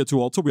now it's a tier 2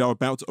 altar. We are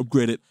about to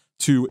upgrade it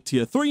to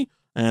tier 3.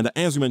 And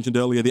as we mentioned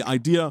earlier, the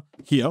idea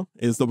here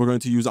is that we're going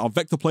to use our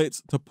vector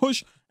plates to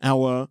push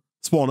our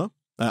spawner,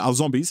 our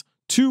zombies,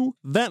 to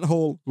that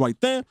hole right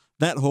there.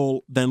 That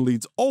hole then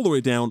leads all the way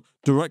down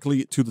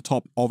directly to the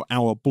top of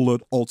our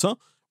blood altar.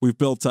 We've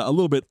built a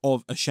little bit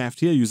of a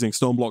shaft here using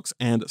stone blocks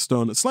and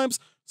stone slabs.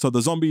 So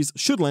the zombies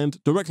should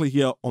land directly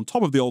here on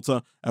top of the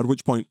altar, at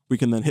which point we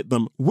can then hit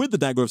them with the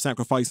Dagger of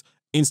Sacrifice,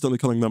 instantly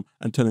killing them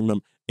and turning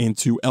them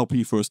into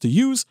LP for us to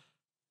use.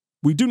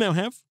 We do now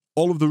have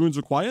all of the runes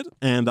required,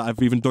 and I've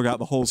even dug out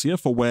the holes here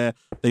for where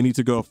they need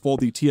to go for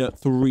the tier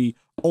 3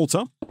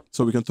 altar.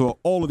 So we can throw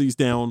all of these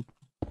down,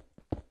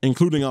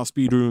 including our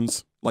speed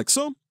runes, like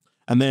so.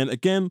 And then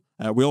again,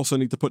 we also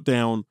need to put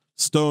down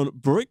stone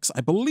bricks.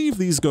 I believe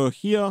these go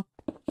here,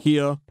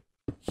 here,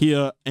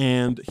 here,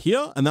 and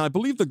here. And then I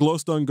believe the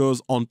glowstone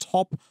goes on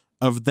top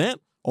of that.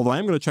 Although I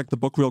am going to check the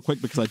book real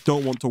quick because I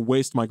don't want to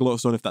waste my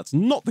glowstone if that's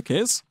not the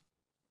case.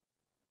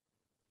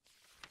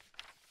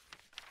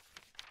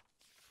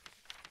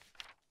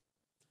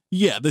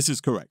 Yeah, this is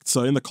correct.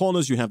 So in the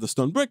corners, you have the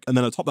stone brick, and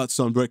then atop that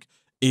stone brick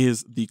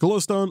is the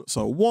glowstone.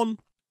 So 1,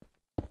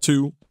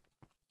 2,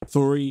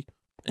 3,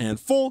 and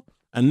 4.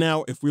 And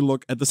now if we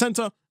look at the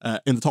center,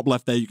 in the top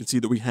left there, you can see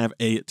that we have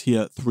a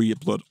tier 3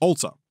 blood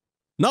altar.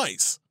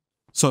 Nice.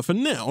 So for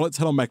now, let's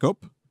head on back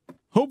up.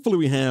 Hopefully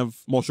we have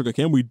more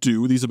sugarcane. We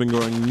do. These have been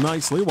growing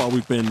nicely while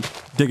we've been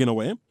digging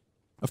away.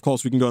 Of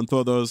course, we can go and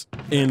throw those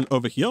in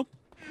over here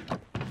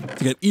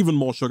to get even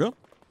more sugar.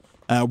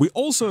 We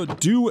also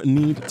do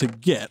need to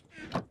get,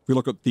 if we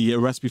look at the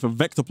recipe for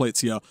vector plates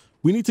here,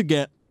 we need to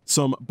get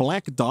some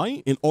black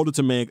dye in order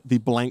to make the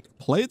blank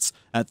plates.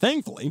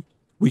 Thankfully,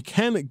 we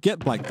can get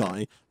black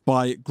dye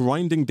by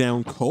grinding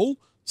down coal.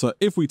 So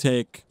if we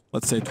take,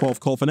 let's say 12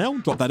 coal for now,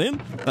 drop that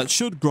in, that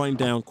should grind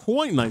down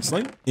quite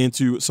nicely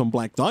into some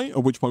black dye,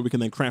 at which point we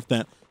can then craft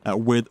that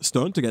with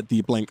stone to get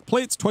the blank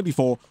plates.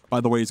 24, by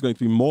the way, is going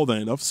to be more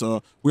than enough,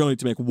 so we only need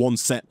to make 1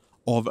 set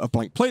of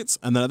blank plates,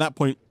 and then at that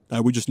point,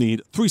 we just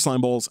need 3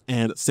 slime balls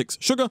and 6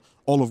 sugar,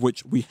 all of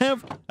which we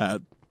have.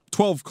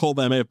 12 coal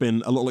there may have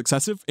been a little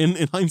excessive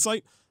in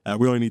hindsight.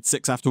 We only need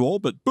 6 after all,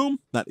 but boom,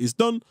 that is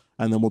done.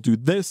 And then we'll do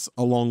this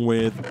along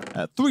with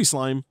 3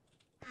 slime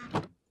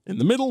in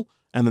the middle,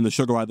 and then the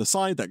sugar either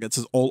side. That gets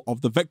us all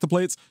of the vector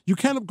plates. You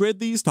can upgrade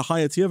these to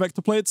higher tier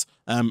vector plates,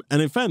 and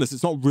in fairness,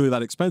 it's not really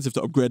that expensive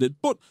to upgrade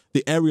it, but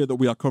the area that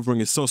we are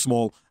covering is so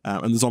small,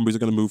 and the zombies are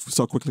going to move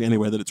so quickly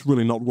anyway that it's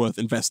really not worth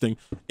investing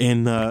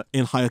in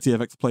higher tier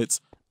vector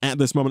plates at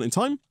this moment in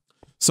time.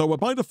 So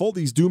by default,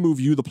 these do move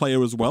you, the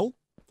player, as well.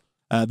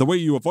 The way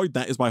you avoid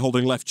that is by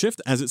holding left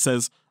shift, as it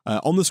says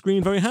on the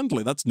screen very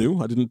handily. That's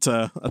new. I didn't.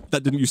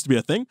 That didn't used to be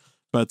a thing,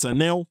 but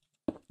now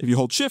if you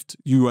hold shift,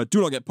 you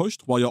do not get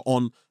pushed while you're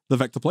on the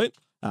vector plate.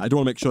 I do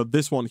want to make sure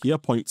this one here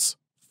points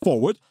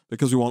forward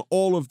because we want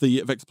all of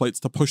the vector plates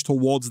to push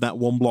towards that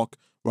 1 block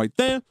right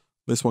there.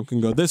 This one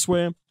can go this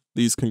way.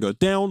 These can go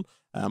down.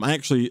 I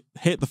actually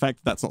hate the fact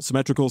that that's not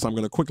symmetrical, so I'm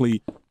going to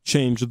quickly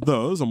change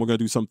those, and we're going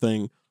to do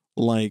something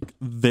like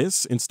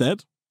this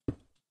instead.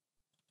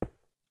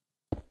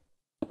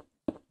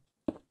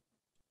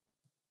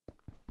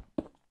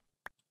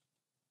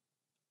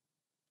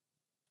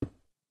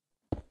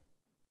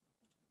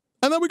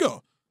 And there we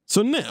go.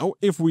 So now,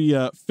 if we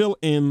fill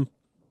in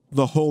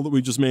the hole that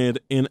we just made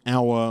in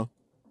our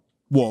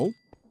wall,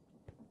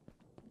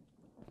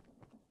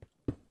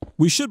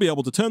 we should be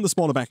able to turn the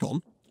spawner back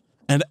on.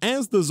 And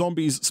as the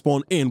zombies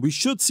spawn in, we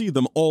should see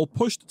them all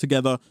pushed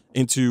together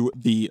into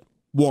the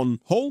 1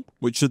 hole,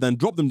 which should then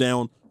drop them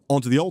down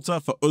onto the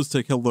altar for us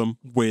to kill them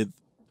with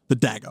the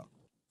dagger.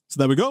 So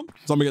there we go.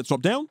 Zombie gets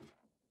dropped down.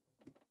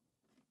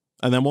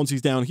 And then once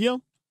he's down here,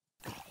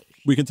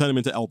 we can turn him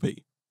into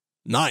LP.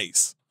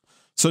 Nice.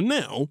 So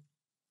now,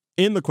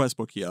 in the quest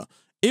book here,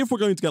 if we're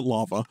going to get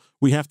lava,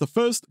 we have to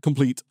first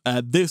complete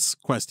this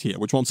quest here,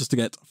 which wants us to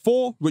get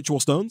 4 ritual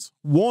stones,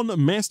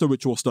 1 master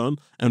ritual stone,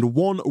 and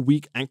 1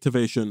 weak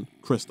activation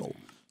crystal.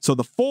 So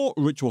the 4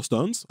 ritual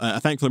stones are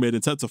thankfully made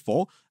in sets of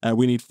 4.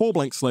 We need 4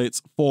 blank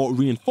slates, 4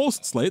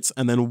 reinforced slates,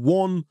 and then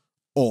 1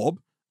 orb.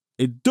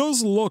 It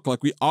does look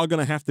like we are going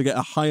to have to get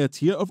a higher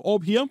tier of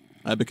orb here,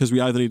 because we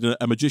either need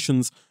a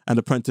magician's, an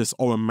apprentice,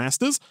 or a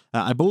master's.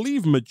 I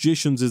believe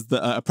magician's is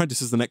the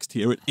apprentice is the next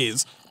tier. It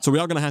is. So we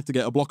are going to have to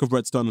get a block of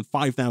redstone and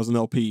 5,000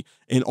 LP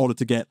in order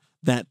to get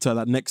that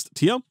that next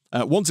tier.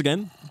 Once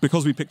again,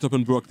 because we picked up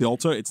and broke the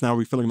altar, it's now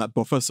refilling that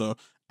buffer. So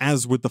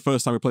as with the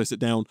first time we placed it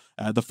down,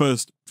 the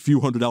first few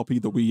hundred LP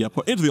that we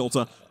put into the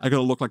altar are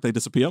going to look like they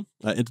disappear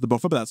into the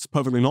buffer, but that's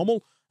perfectly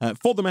normal.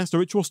 For the Master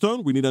Ritual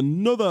Stone, we need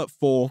another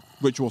 4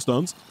 Ritual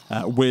Stones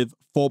with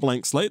 4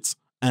 blank slates,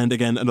 and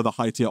again, another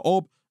high tier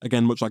orb.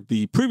 Again, much like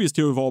the previous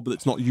tier of orb, but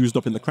it's not used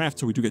up in the craft,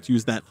 so we do get to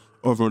use that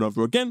over and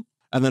over again.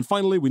 And then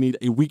finally, we need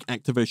a weak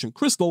activation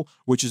crystal,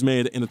 which is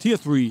made in a tier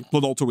 3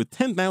 blood altar with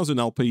 10,000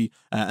 LP,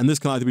 and this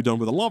can either be done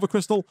with a lava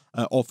crystal,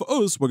 or for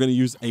us, we're going to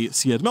use a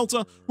seared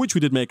melter, which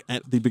we did make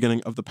at the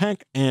beginning of the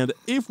pack. And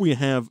if we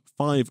have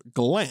 5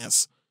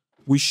 glass,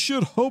 we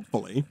should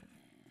hopefully...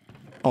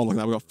 Oh, look at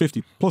that, we got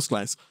 50 plus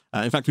glass.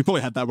 In fact, we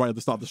probably had that right at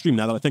the start of the stream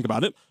now that I think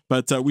about it,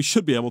 but we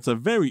should be able to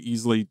very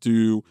easily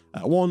do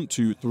 1,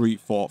 2, 3,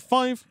 4,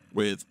 5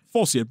 with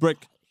 4 seared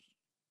brick,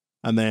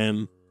 and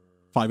then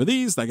 5 of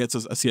these. That gets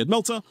us a seared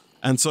melter.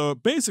 And so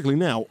basically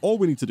now all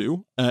we need to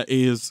do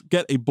is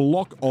get a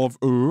block of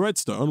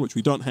redstone, which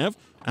we don't have,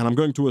 and I'm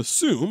going to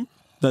assume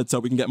that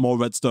we can get more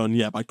redstone,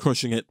 yeah, by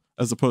crushing it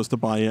as opposed to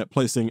by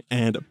placing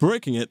and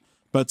breaking it.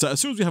 But as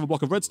soon as we have a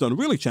block of redstone,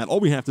 really, chat,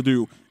 all we have to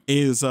do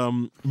is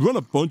run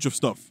a bunch of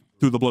stuff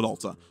through the blood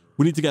altar.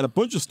 We need to get a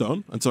bunch of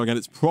stone, and so again,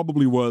 it's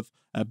probably worth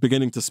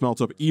beginning to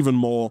smelt up even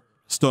more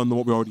stone than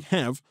what we already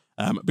have,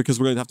 because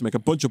we're going to have to make a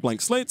bunch of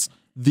blank slates.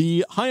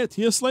 The higher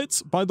tier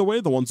slates, by the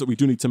way, the ones that we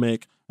do need to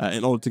make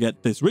in order to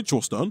get this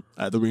ritual stone,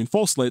 the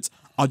reinforced slates,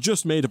 are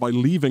just made by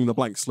leaving the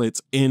blank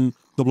slates in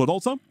the blood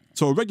altar.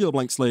 So a regular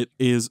blank slate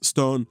is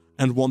stone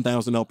and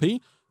 1,000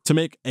 LP. To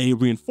make a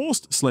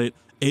reinforced slate,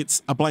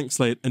 it's a blank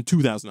slate and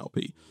 2,000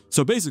 LP.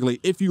 So basically,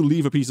 if you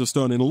leave a piece of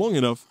stone in long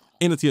enough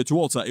in a tier 2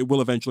 altar, it will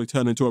eventually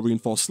turn into a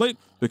reinforced slate,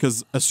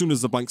 because as soon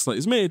as the blank slate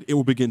is made, it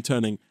will begin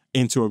turning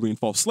into a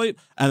reinforced slate.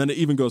 And then it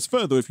even goes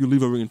further. If you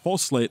leave a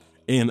reinforced slate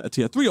in a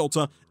tier 3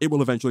 altar, it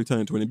will eventually turn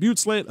into an imbued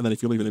slate. And then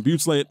if you leave an imbued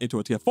slate into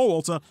a tier 4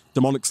 altar,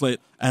 demonic slate,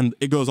 and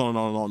it goes on and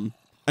on and on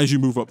as you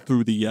move up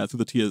through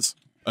the tiers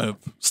of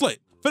slate.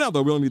 For now,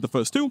 though, we only need the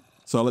first 2.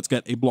 So let's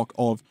get a block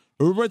of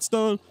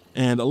redstone,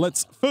 and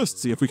let's first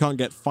see if we can't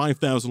get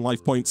 5,000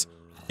 life points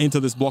into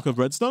this block of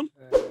redstone.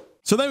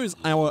 So there is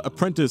our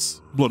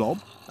apprentice blood orb,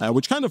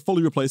 which kind of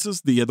fully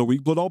replaces the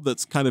weak blood orb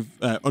that's kind of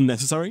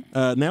unnecessary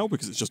now,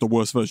 because it's just a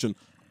worse version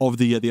of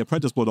the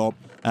apprentice blood orb.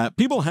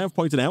 People have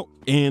pointed out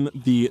in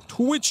the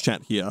Twitch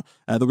chat here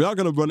that we are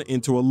going to run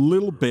into a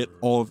little bit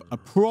of a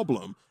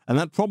problem. And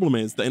that problem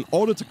is that in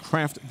order to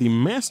craft the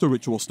Master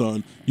Ritual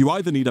Stone, you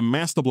either need a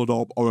Master Blood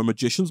Orb or a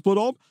Magician's Blood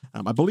Orb.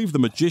 I believe the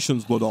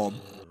Magician's Blood Orb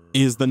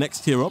is the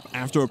next tier up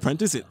after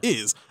Apprentice. It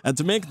is. And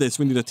to make this,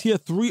 we need a tier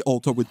 3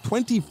 altar with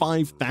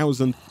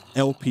 25,000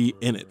 LP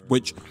in it,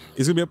 which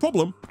is going to be a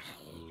problem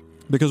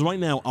because right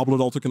now our blood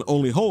altar can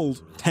only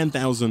hold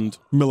 10,000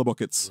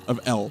 millibuckets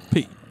of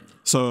LP.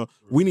 So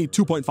we need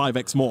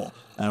 2.5x more,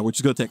 which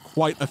is going to take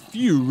quite a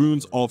few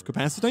runes of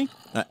capacity.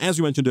 As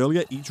we mentioned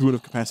earlier, each rune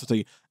of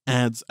capacity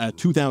adds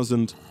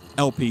 2,000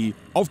 LP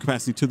of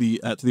capacity to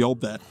the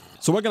orb there.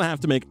 So we're going to have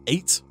to make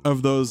 8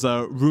 of those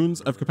runes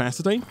of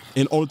capacity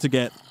in order to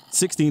get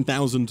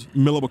 16,000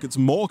 millibuckets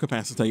more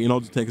capacity in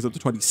order to take us up to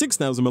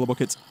 26,000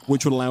 millibuckets,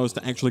 which would allow us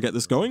to actually get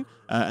this going.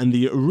 And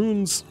the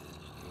runes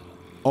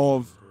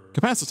of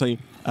capacity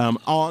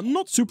are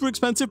not super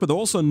expensive, but they're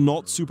also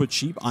not super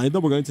cheap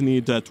either. We're going to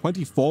need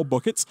 24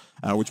 buckets,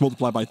 which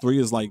multiplied by 3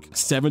 is like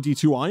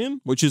 72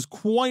 iron, which is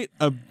quite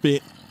a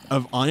bit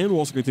of iron. We're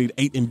also going to need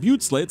 8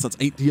 imbued slates. That's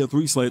 8 tier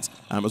 3 slates,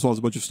 as well as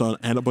a bunch of stone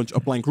and a bunch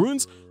of blank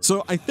runes.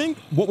 So I think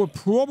what we're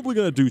probably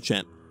going to do,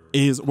 chat,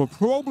 is we're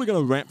probably going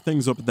to wrap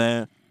things up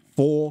there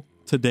for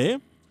today.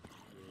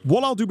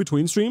 What I'll do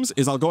between streams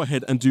is I'll go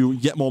ahead and do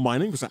yet more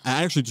mining, because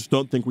I actually just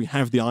don't think we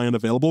have the iron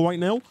available right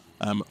now.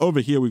 Over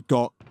here, we've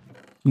got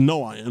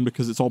no iron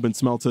because it's all been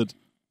smelted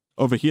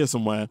over here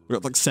somewhere. We've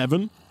got like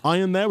 7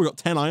 iron there. We've got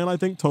 10 iron, I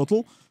think,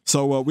 total.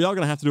 So we are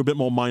going to have to do a bit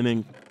more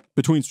mining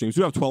between streams.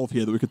 We have 12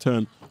 here that we could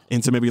turn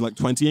into maybe like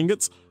 20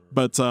 ingots.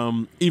 But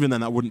even then,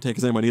 that wouldn't take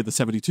us anywhere near the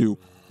 72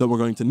 that we're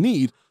going to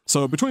need.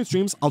 So between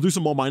streams, I'll do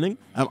some more mining.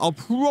 I'll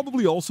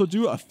probably also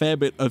do a fair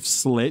bit of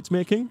slate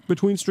making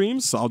between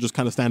streams. So I'll just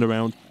kind of stand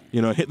around,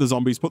 you know, hit the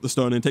zombies, put the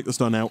stone in, take the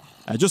stone out,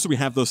 just so we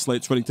have those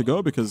slates ready to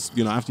go, because,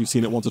 you know, after you've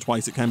seen it once or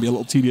twice, it can be a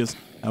little tedious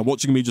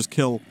watching me just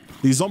kill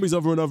these zombies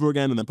over and over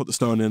again, and then put the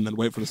stone in, and then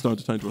wait for the stone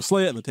to turn into a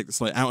slate, and then take the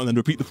slate out, and then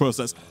repeat the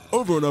process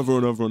over and over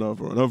and over and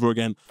over and over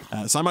again.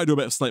 So I might do a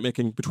bit of slate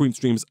making between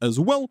streams as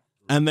well.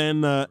 And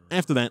then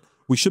after that,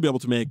 we should be able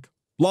to make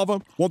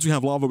lava. Once we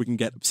have lava, we can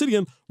get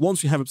obsidian.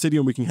 Once we have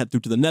obsidian, we can head through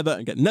to the nether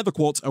and get nether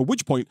quartz, at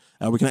which point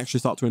we can actually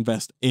start to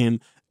invest in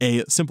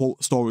a simple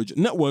storage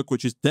network,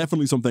 which is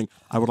definitely something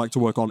I would like to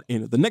work on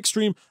in the next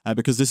stream,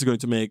 because this is going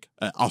to make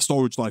our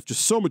storage life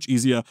just so much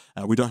easier.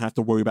 We don't have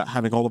to worry about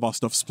having all of our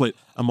stuff split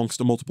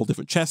amongst multiple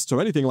different chests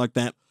or anything like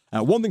that.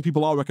 One thing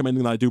people are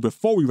recommending that I do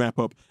before we wrap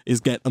up is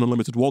get an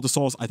unlimited water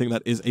source. I think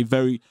that is a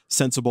very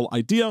sensible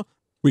idea.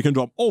 We can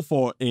drop all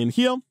 4 in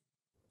here,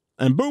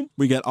 and boom,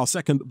 we get our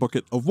second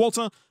bucket of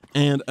water.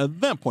 And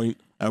at that point,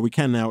 we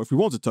can now, if we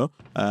wanted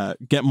to,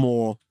 get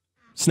more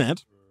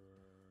snad.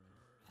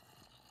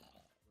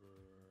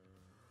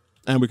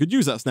 And we could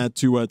use that snad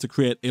to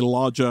create a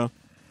larger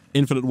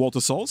infinite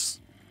water source.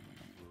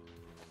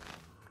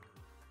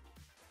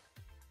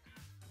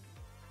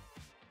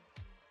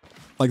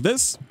 Like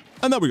this.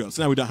 And there we go.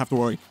 So now we don't have to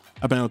worry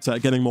about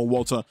getting more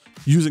water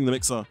using the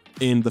mixer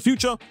in the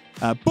future.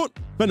 But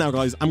for now,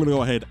 guys, I'm going to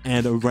go ahead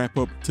and wrap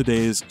up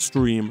today's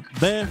stream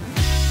there.